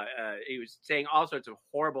saying all sorts of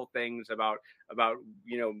horrible things about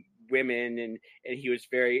women, and he was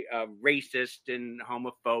very racist and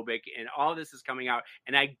homophobic, and all this is coming out.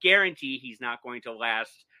 And I guarantee he's not going to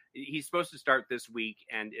last. He's supposed to start this week,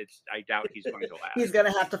 and I doubt he's going to last. He's going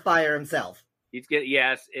to have to fire himself.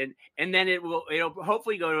 Yes, and then it'll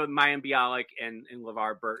hopefully go to Mayim Bialik and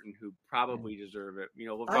LeVar Burton, who probably deserve it.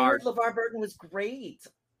 I heard LeVar Burton was great.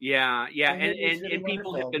 Yeah, and really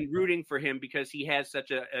people have been rooting for him because he has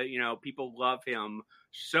such a people love him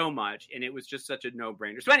so much, and it was just such a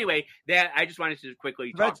no-brainer. So anyway, that I just wanted to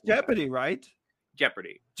quickly talk. That's Jeopardy, right?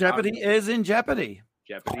 Jeopardy. Jeopardy is in Jeopardy.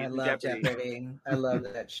 I love Jeopardy. I love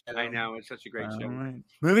that show. I know, it's such a great show. Right.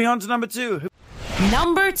 Moving on to number 2.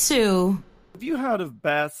 Number 2. Have you heard of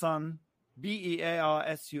Bearsun?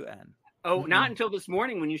 Bearsun. Oh, not until this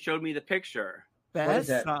morning when you showed me the picture.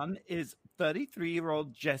 Bearsun is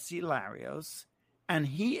 33-year-old Jesse Larios, and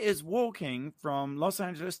he is walking from Los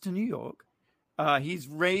Angeles to New York. He's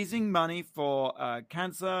raising money for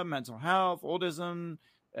cancer, mental health, autism,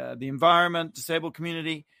 the environment, disabled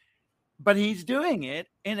community. But he's doing it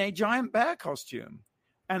in a giant bear costume.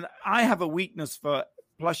 And I have a weakness for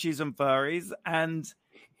plushies and furries. And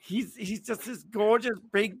he's just this gorgeous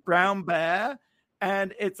big brown bear.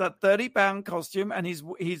 And it's a 30-pound costume. And he's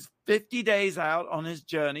 50 days out on his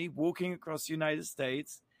journey, walking across the United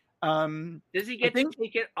States. Does he get to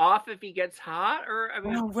take it off if he gets hot?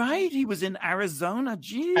 Right. He was in Arizona.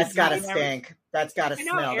 Jeez. That's got to stink. That's got to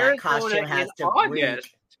smell. That costume has to reek.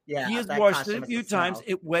 Yeah, he has washed it a few times.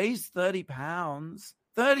 It weighs 30 pounds.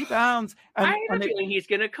 30 pounds. And, I have a feeling he's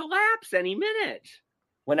going to collapse any minute.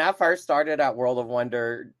 When I first started at World of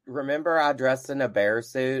Wonder, remember I dressed in a bear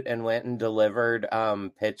suit and went and delivered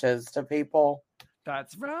pitches to people?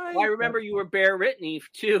 That's right. Well, I remember you were Bear Brittany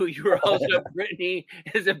too. You were also Brittany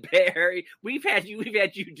as a bear. We've had you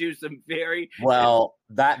do some very well.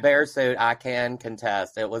 That bear suit, I can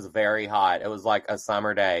contest. It was very hot. It was like a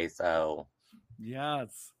summer day, so.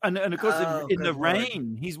 Yes, and of course in the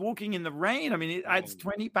rain, he's walking in the rain. I mean, it adds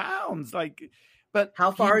 20 pounds. But how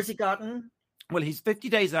far has he gotten? Well, he's 50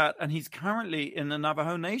 days out, and he's currently in the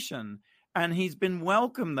Navajo Nation, and he's been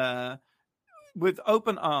welcomed there with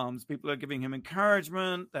open arms. People are giving him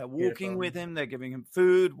encouragement. They're walking with him. They're giving him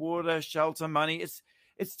food, water, shelter, money.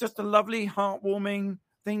 It's just a lovely, heartwarming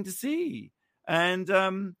thing to see. And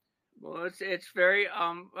well, it's very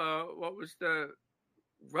what was the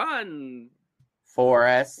run?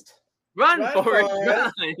 Forest. Run, Forest,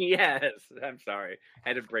 run. Yes. I'm sorry. I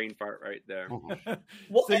had a brain fart right there.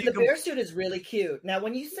 Well, so and the bear suit is really cute. Now,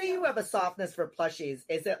 when you say you have a softness for plushies,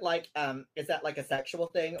 is that like a sexual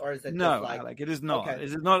thing, or is it no, just like... Alec, it is not. Okay.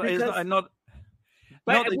 Is it not? Because... I'm not.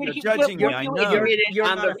 But not that you're judging me. I know. You're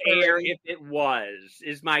on the air if it was,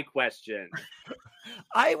 is my question.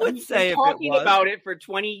 I would say if talking about it for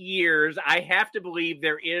 20 years, I have to believe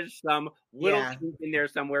there is some little truth in there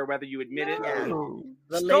somewhere, whether you admit it or not.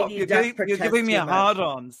 The Stop! lady You're giving me a hard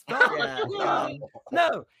on. Stop! Yeah.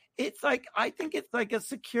 No, it's like, I think it's like a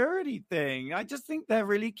security thing. I just think they're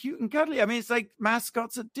really cute and cuddly. I mean, it's like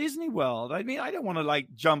mascots at Disney World. I mean, I don't want to like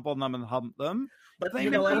jump on them and hump them. But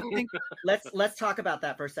you know what? Let's talk about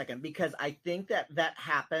that for a second, because I think that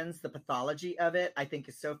happens. The pathology of it, I think,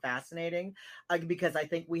 is so fascinating, because I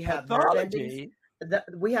think we have nerve endings.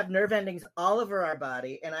 We have nerve endings all over our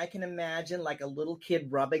body, and I can imagine like a little kid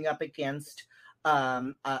rubbing up against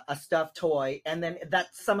a stuffed toy, and then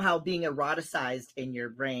that somehow being eroticized in your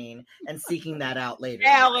brain and seeking that out later.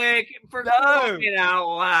 Alec, for crying out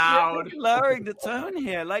loud, lowering the tone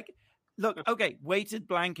here. Like, look, okay, weighted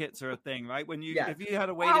blankets are a thing, right? When you, if you had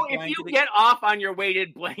a weighted blanket, if you get off on your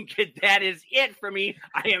weighted blanket, that is it for me.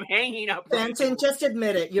 I am hanging up. Fenton, just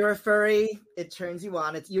admit it. You're a furry. It turns you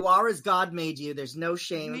on. You are as God made you. There's no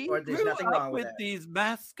shame or there's nothing wrong with it. These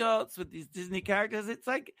mascots, with these Disney characters, it's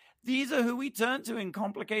like these are who we turn to in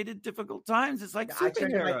complicated, difficult times. It's like I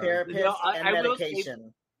turn to my therapist and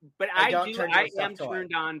medication. But I am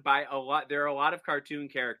turned on by a lot. There are a lot of cartoon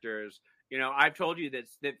characters. You know, I've told you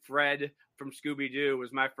that Fred from Scooby-Doo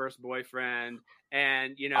was my first boyfriend,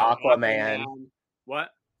 and you know, Aquaman.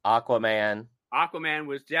 What? Aquaman. Aquaman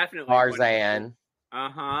was definitely Tarzan.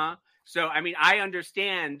 So, I mean, I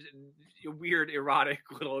understand weird, erotic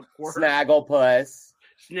little quirks. Snagglepuss.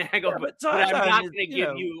 But I'm not going to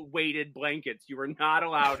give you weighted blankets. You are not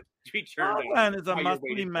allowed to be turned on. Tarzan is a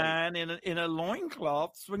muscly man in a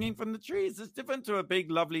loincloth swinging from the trees. It's different to a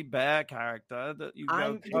big, lovely bear character that you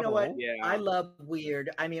go. You know what? Yeah. I love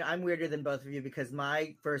weird. I mean, I'm weirder than both of you because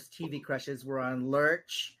my first TV crushes were on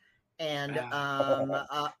Lurch and I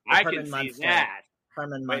Herman can Munster. See that.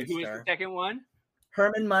 Herman Munster. Who was the second one?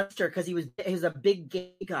 Herman Munster, because he was a big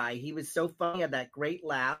gay guy. He was so funny, he had that great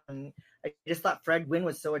laugh, and I just thought Fred Gwynn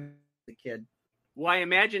was so a kid. Well, I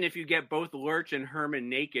imagine if you get both Lurch and Herman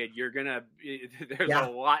naked, you're gonna there's a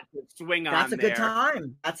lot to swing on. That's a good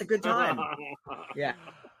time. That's a good time. Yeah.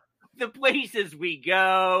 The places we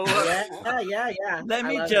go. Yeah. Let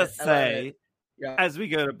me just say, as we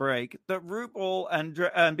go to break, that RuPaul and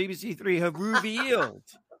BBC Three have revealed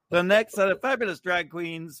the next set of fabulous drag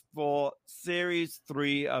queens for Series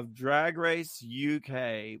 3 of Drag Race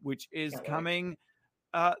UK, which is coming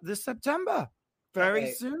this September.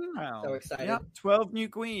 Very soon now. So excited. Yeah, 12 new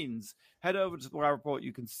queens. Head over to the WOW Report.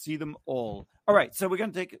 You can see them all. All right, so we're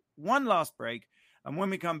going to take one last break. And when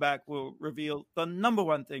we come back, we'll reveal the number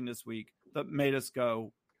one thing this week that made us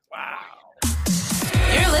go, wow.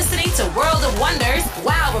 You're listening to World of Wonders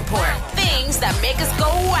WOW Report. Things that make us go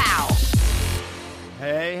wow.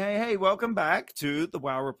 Hey, welcome back to the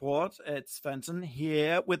WOW Report. It's Fenton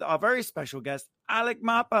here with our very special guest, Alec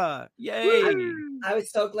Mapa. Yay! I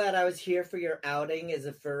was so glad I was here for your outing as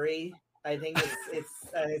a furry. I think it's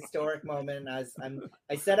a historic moment. I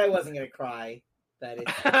said I wasn't going to cry, but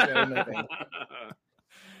it's very moving.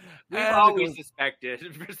 We've always suspected,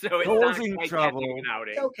 so it's causing not trouble. An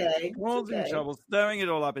outing. It's okay. Causing trouble, stirring it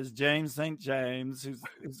all up is James St. James,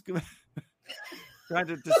 who's trying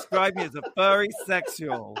to describe me as a furry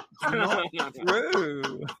sexual. It's not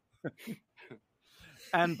true.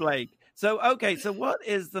 And Blake. So what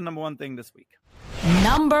is the number one thing this week?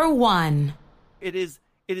 Number one. It is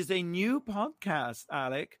a new podcast,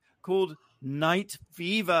 Alec, called Night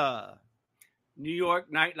Fever. New York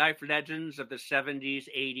nightlife legends of the 70s,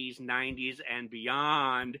 80s, 90s, and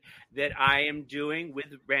beyond that I am doing with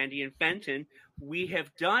Randy and Fenton. We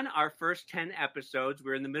have done our first 10 episodes.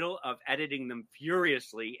 We're in the middle of editing them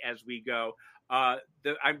furiously as we go.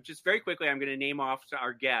 I'm just very quickly, I'm going to name off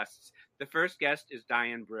our guests. The first guest is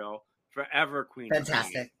Diane Brill, forever queen.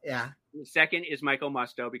 Fantastic, yeah. The second is Michael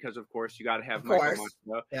Musto, because of course you got to have Michael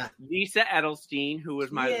Musto. Yeah. Lisa Edelstein, who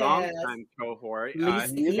was my longtime cohort.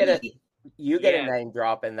 You get a name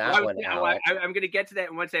drop in that one. I'm going to get to that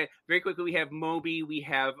in one second. Very quickly, we have Moby, we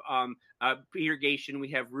have Peter Gation, we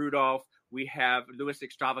have Rudolph, we have Louis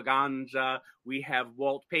Extravaganza, we have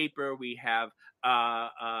Walt Paper, we have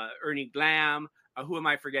Ernie Glam. Who am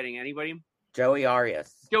I forgetting? Anybody? Joey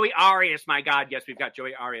Arias. Joey Arias, my God. Yes, we've got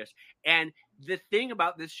Joey Arias. And the thing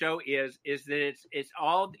about this show is that it's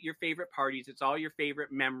all your favorite parties. It's all your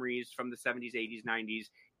favorite memories from the 70s, 80s, 90s.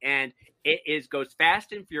 And it goes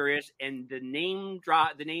fast and furious, and the names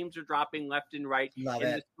are dropping left and right.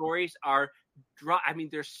 The stories are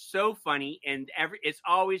they're so funny, and it's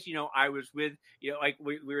always, I was with, like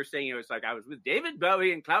we were saying, it's like I was with David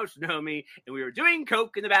Bowie and Klaus Nomi, and we were doing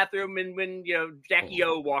coke in the bathroom, and when Jackie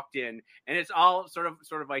O walked in, and it's all sort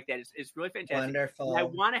of like that. It's really fantastic. Wonderful. And I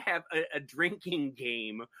want to have a drinking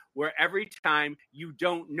game where every time you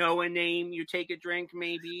don't know a name, you take a drink.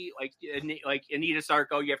 Maybe like Anita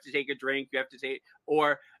Sarko, you have to take a drink. You have to take,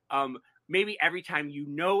 or maybe every time you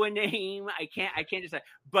know a name, I can't decide.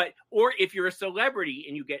 But or if you're a celebrity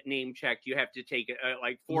and you get name checked, you have to take it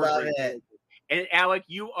like 4. Love it. And Alec,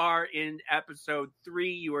 you are in episode 3.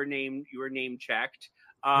 You were name checked.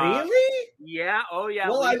 Really? Yeah. Oh, yeah.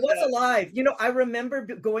 Well, Lisa. I was alive. You know, I remember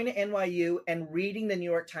going to NYU and reading the New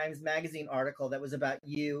York Times Magazine article that was about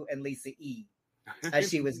you and Lisa E., as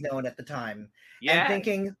she was known at the time. Yeah. And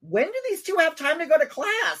thinking, when do these two have time to go to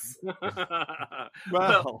class?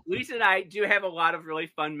 Well, Lisa and I do have a lot of really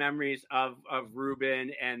fun memories of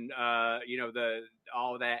Ruben and,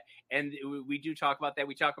 all of that. And we do talk about that.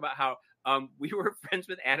 We talk about how we were friends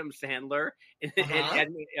with Adam Sandler,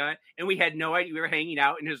 and we had no idea. We were hanging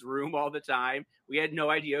out in his room all the time. We had no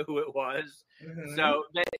idea who it was. Mm-hmm. So,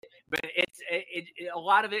 but it's a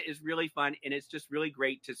lot of it is really fun, and it's just really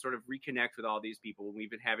great to sort of reconnect with all these people. And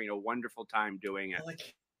we've been having a wonderful time doing it. Oh, I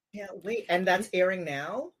can't wait! And that's airing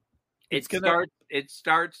now. It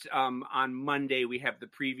starts on Monday. We have the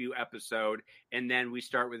preview episode, and then we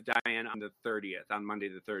start with Diane on the 30th, on Monday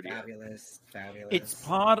the 30th. Fabulous. It's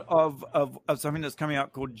part of something that's coming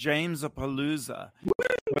out called Jamesapalooza,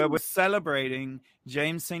 where we're celebrating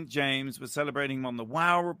James St. James. We're celebrating him on the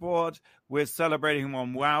WoW Report. We're celebrating him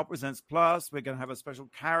on WoW Presents Plus. We're going to have a special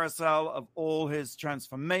carousel of all his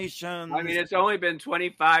transformations. I mean, it's only been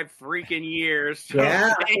 25 freaking years. So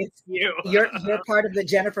yeah, thank you. You're part of the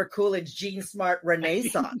Jennifer Coolidge, Jean Smart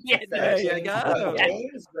Renaissance. Yeah, there you go.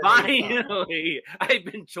 Finally, I've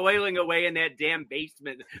been toiling away in that damn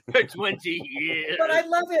basement for 20 years. But I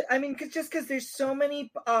love it. I mean, because there's so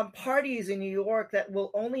many parties in New York that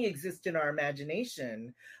will only exist in our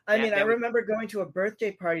imagination. I remember going to a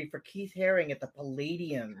birthday party for Keith Haring at the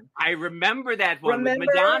Palladium. I remember that one with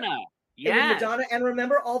Madonna. Yeah, Madonna, and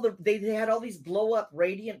remember they had all these blow up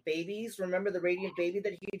radiant babies. Remember the radiant baby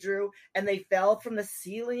that he drew, and they fell from the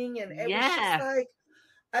ceiling, and it was just like.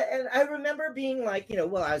 And I remember being like, I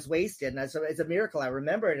was wasted, and so it's a miracle I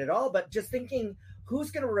remember it at all. But just thinking,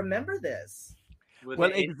 who's going to remember this?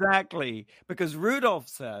 Well, exactly, because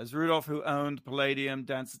Rudolph, who owned Palladium,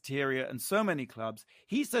 Danceteria, and so many clubs,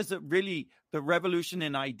 he says that really the revolution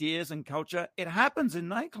in ideas and culture, it happens in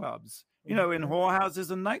nightclubs, in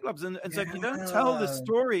whorehouses and nightclubs. And so if you don't tell the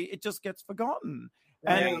story, it just gets forgotten.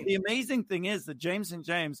 Right. And the amazing thing is that James St.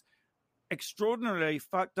 James, extraordinarily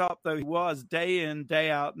fucked up though he was, day in, day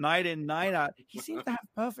out, night in, night out, he seems to have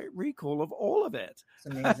perfect recall of all of it. It's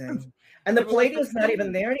amazing. And the Palladium's not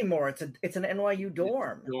even there anymore. It's an NYU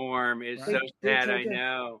dorm. It's so sad. I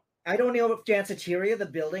know. I don't know if Danceteria, the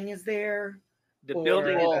building, is there. The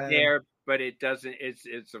building is there, but it doesn't.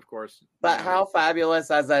 It's of course. But how fabulous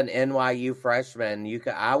as an NYU freshman,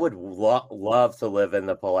 I would love to live in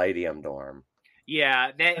the Palladium dorm.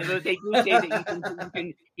 Yeah, they do say that you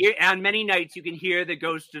can hear, on many nights you can hear the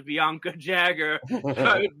ghost of Bianca Jagger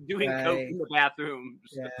doing coke in the bathrooms.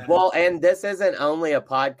 Yeah. Well, and this isn't only a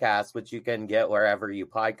podcast, which you can get wherever you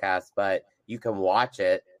podcast, but you can watch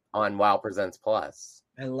it on WoW Presents Plus.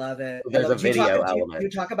 I love it. There's a video element. You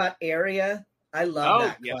talk about Area. I love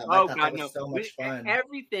that club. Oh, God, no. So much fun.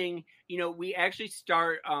 Everything, we actually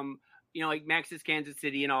start like Max's Kansas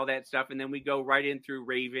City and all that stuff. And then we go right in through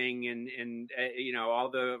raving and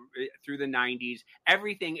all through the 90s.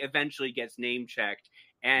 Everything eventually gets name checked,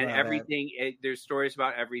 and there's stories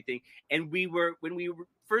about everything. And when we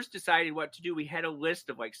first decided what to do, we had a list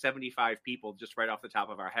of like 75 people just right off the top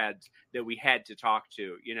of our heads that we had to talk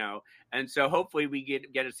to, and so hopefully we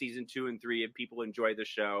get a season 2 and 3 and people enjoy the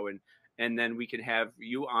show, and then we can have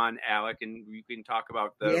you on, Alec, and we can talk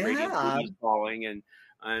about the radio falling and.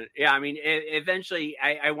 Eventually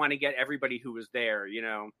I want to get everybody who was there,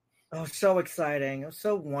 Oh, so exciting. It was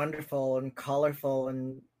so wonderful and colorful,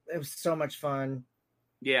 and it was so much fun.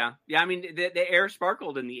 Yeah. I mean, the air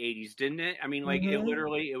sparkled in the 80s, didn't it? I mean, like,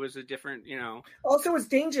 it was a different, Also, it was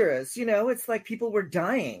dangerous, it's like people were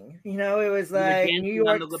dying, it was like New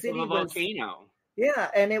York City was a volcano. Yeah,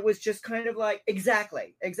 and it was just kind of like,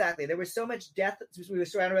 exactly. There was so much death we were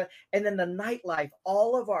surrounded with. And then the nightlife,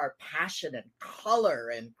 all of our passion and color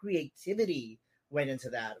and creativity went into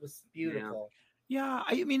that. It was beautiful. Yeah,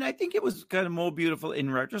 I mean, I think it was kind of more beautiful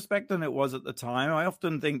in retrospect than it was at the time. I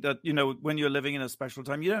often think that, when you're living in a special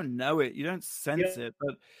time, you don't know it, you don't sense it.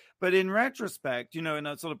 But in retrospect, in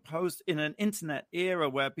a sort of in an internet era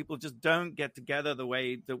where people just don't get together the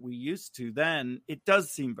way that we used to then, it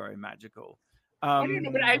does seem very magical. I don't know,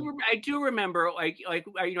 but I do remember, I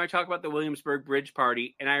talk about the Williamsburg Bridge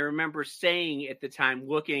Party, and I remember saying at the time,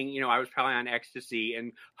 looking, I was probably on ecstasy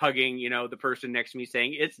and hugging, the person next to me,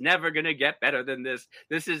 saying, "It's never going to get better than this.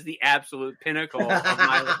 This is the absolute pinnacle of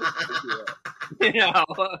my life."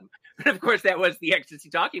 But of course, that was the ecstasy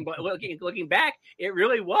talking. But looking back, it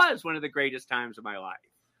really was one of the greatest times of my life.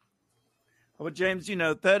 Well, James,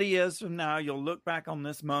 30 years from now, you'll look back on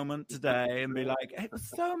this moment today and be like, it was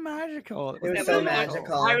so magical. It was so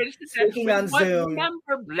magical. Speaking on Zoom.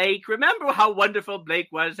 Remember Blake. Remember how wonderful Blake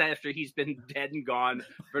was after he's been dead and gone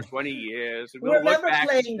for 20 years. And remember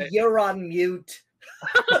playing You're on Mute.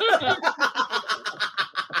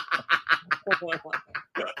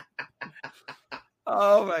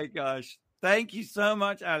 Oh, my gosh. Thank you so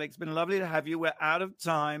much, Alex. It's been lovely to have you. We're out of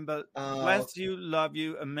time, but bless you, love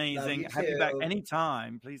you, amazing. Have you back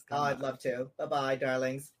anytime. Please come I'd love to. Bye-bye,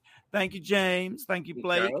 darlings. Thank you, James. Thank you,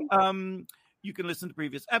 Blake. You can listen to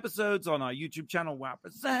previous episodes on our YouTube channel, Wow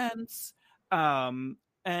Presents. And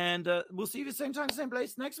we'll see you the same time, same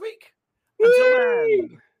place next week. Until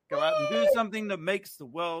then, go out and do something that makes the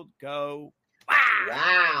world go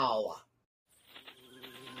wow.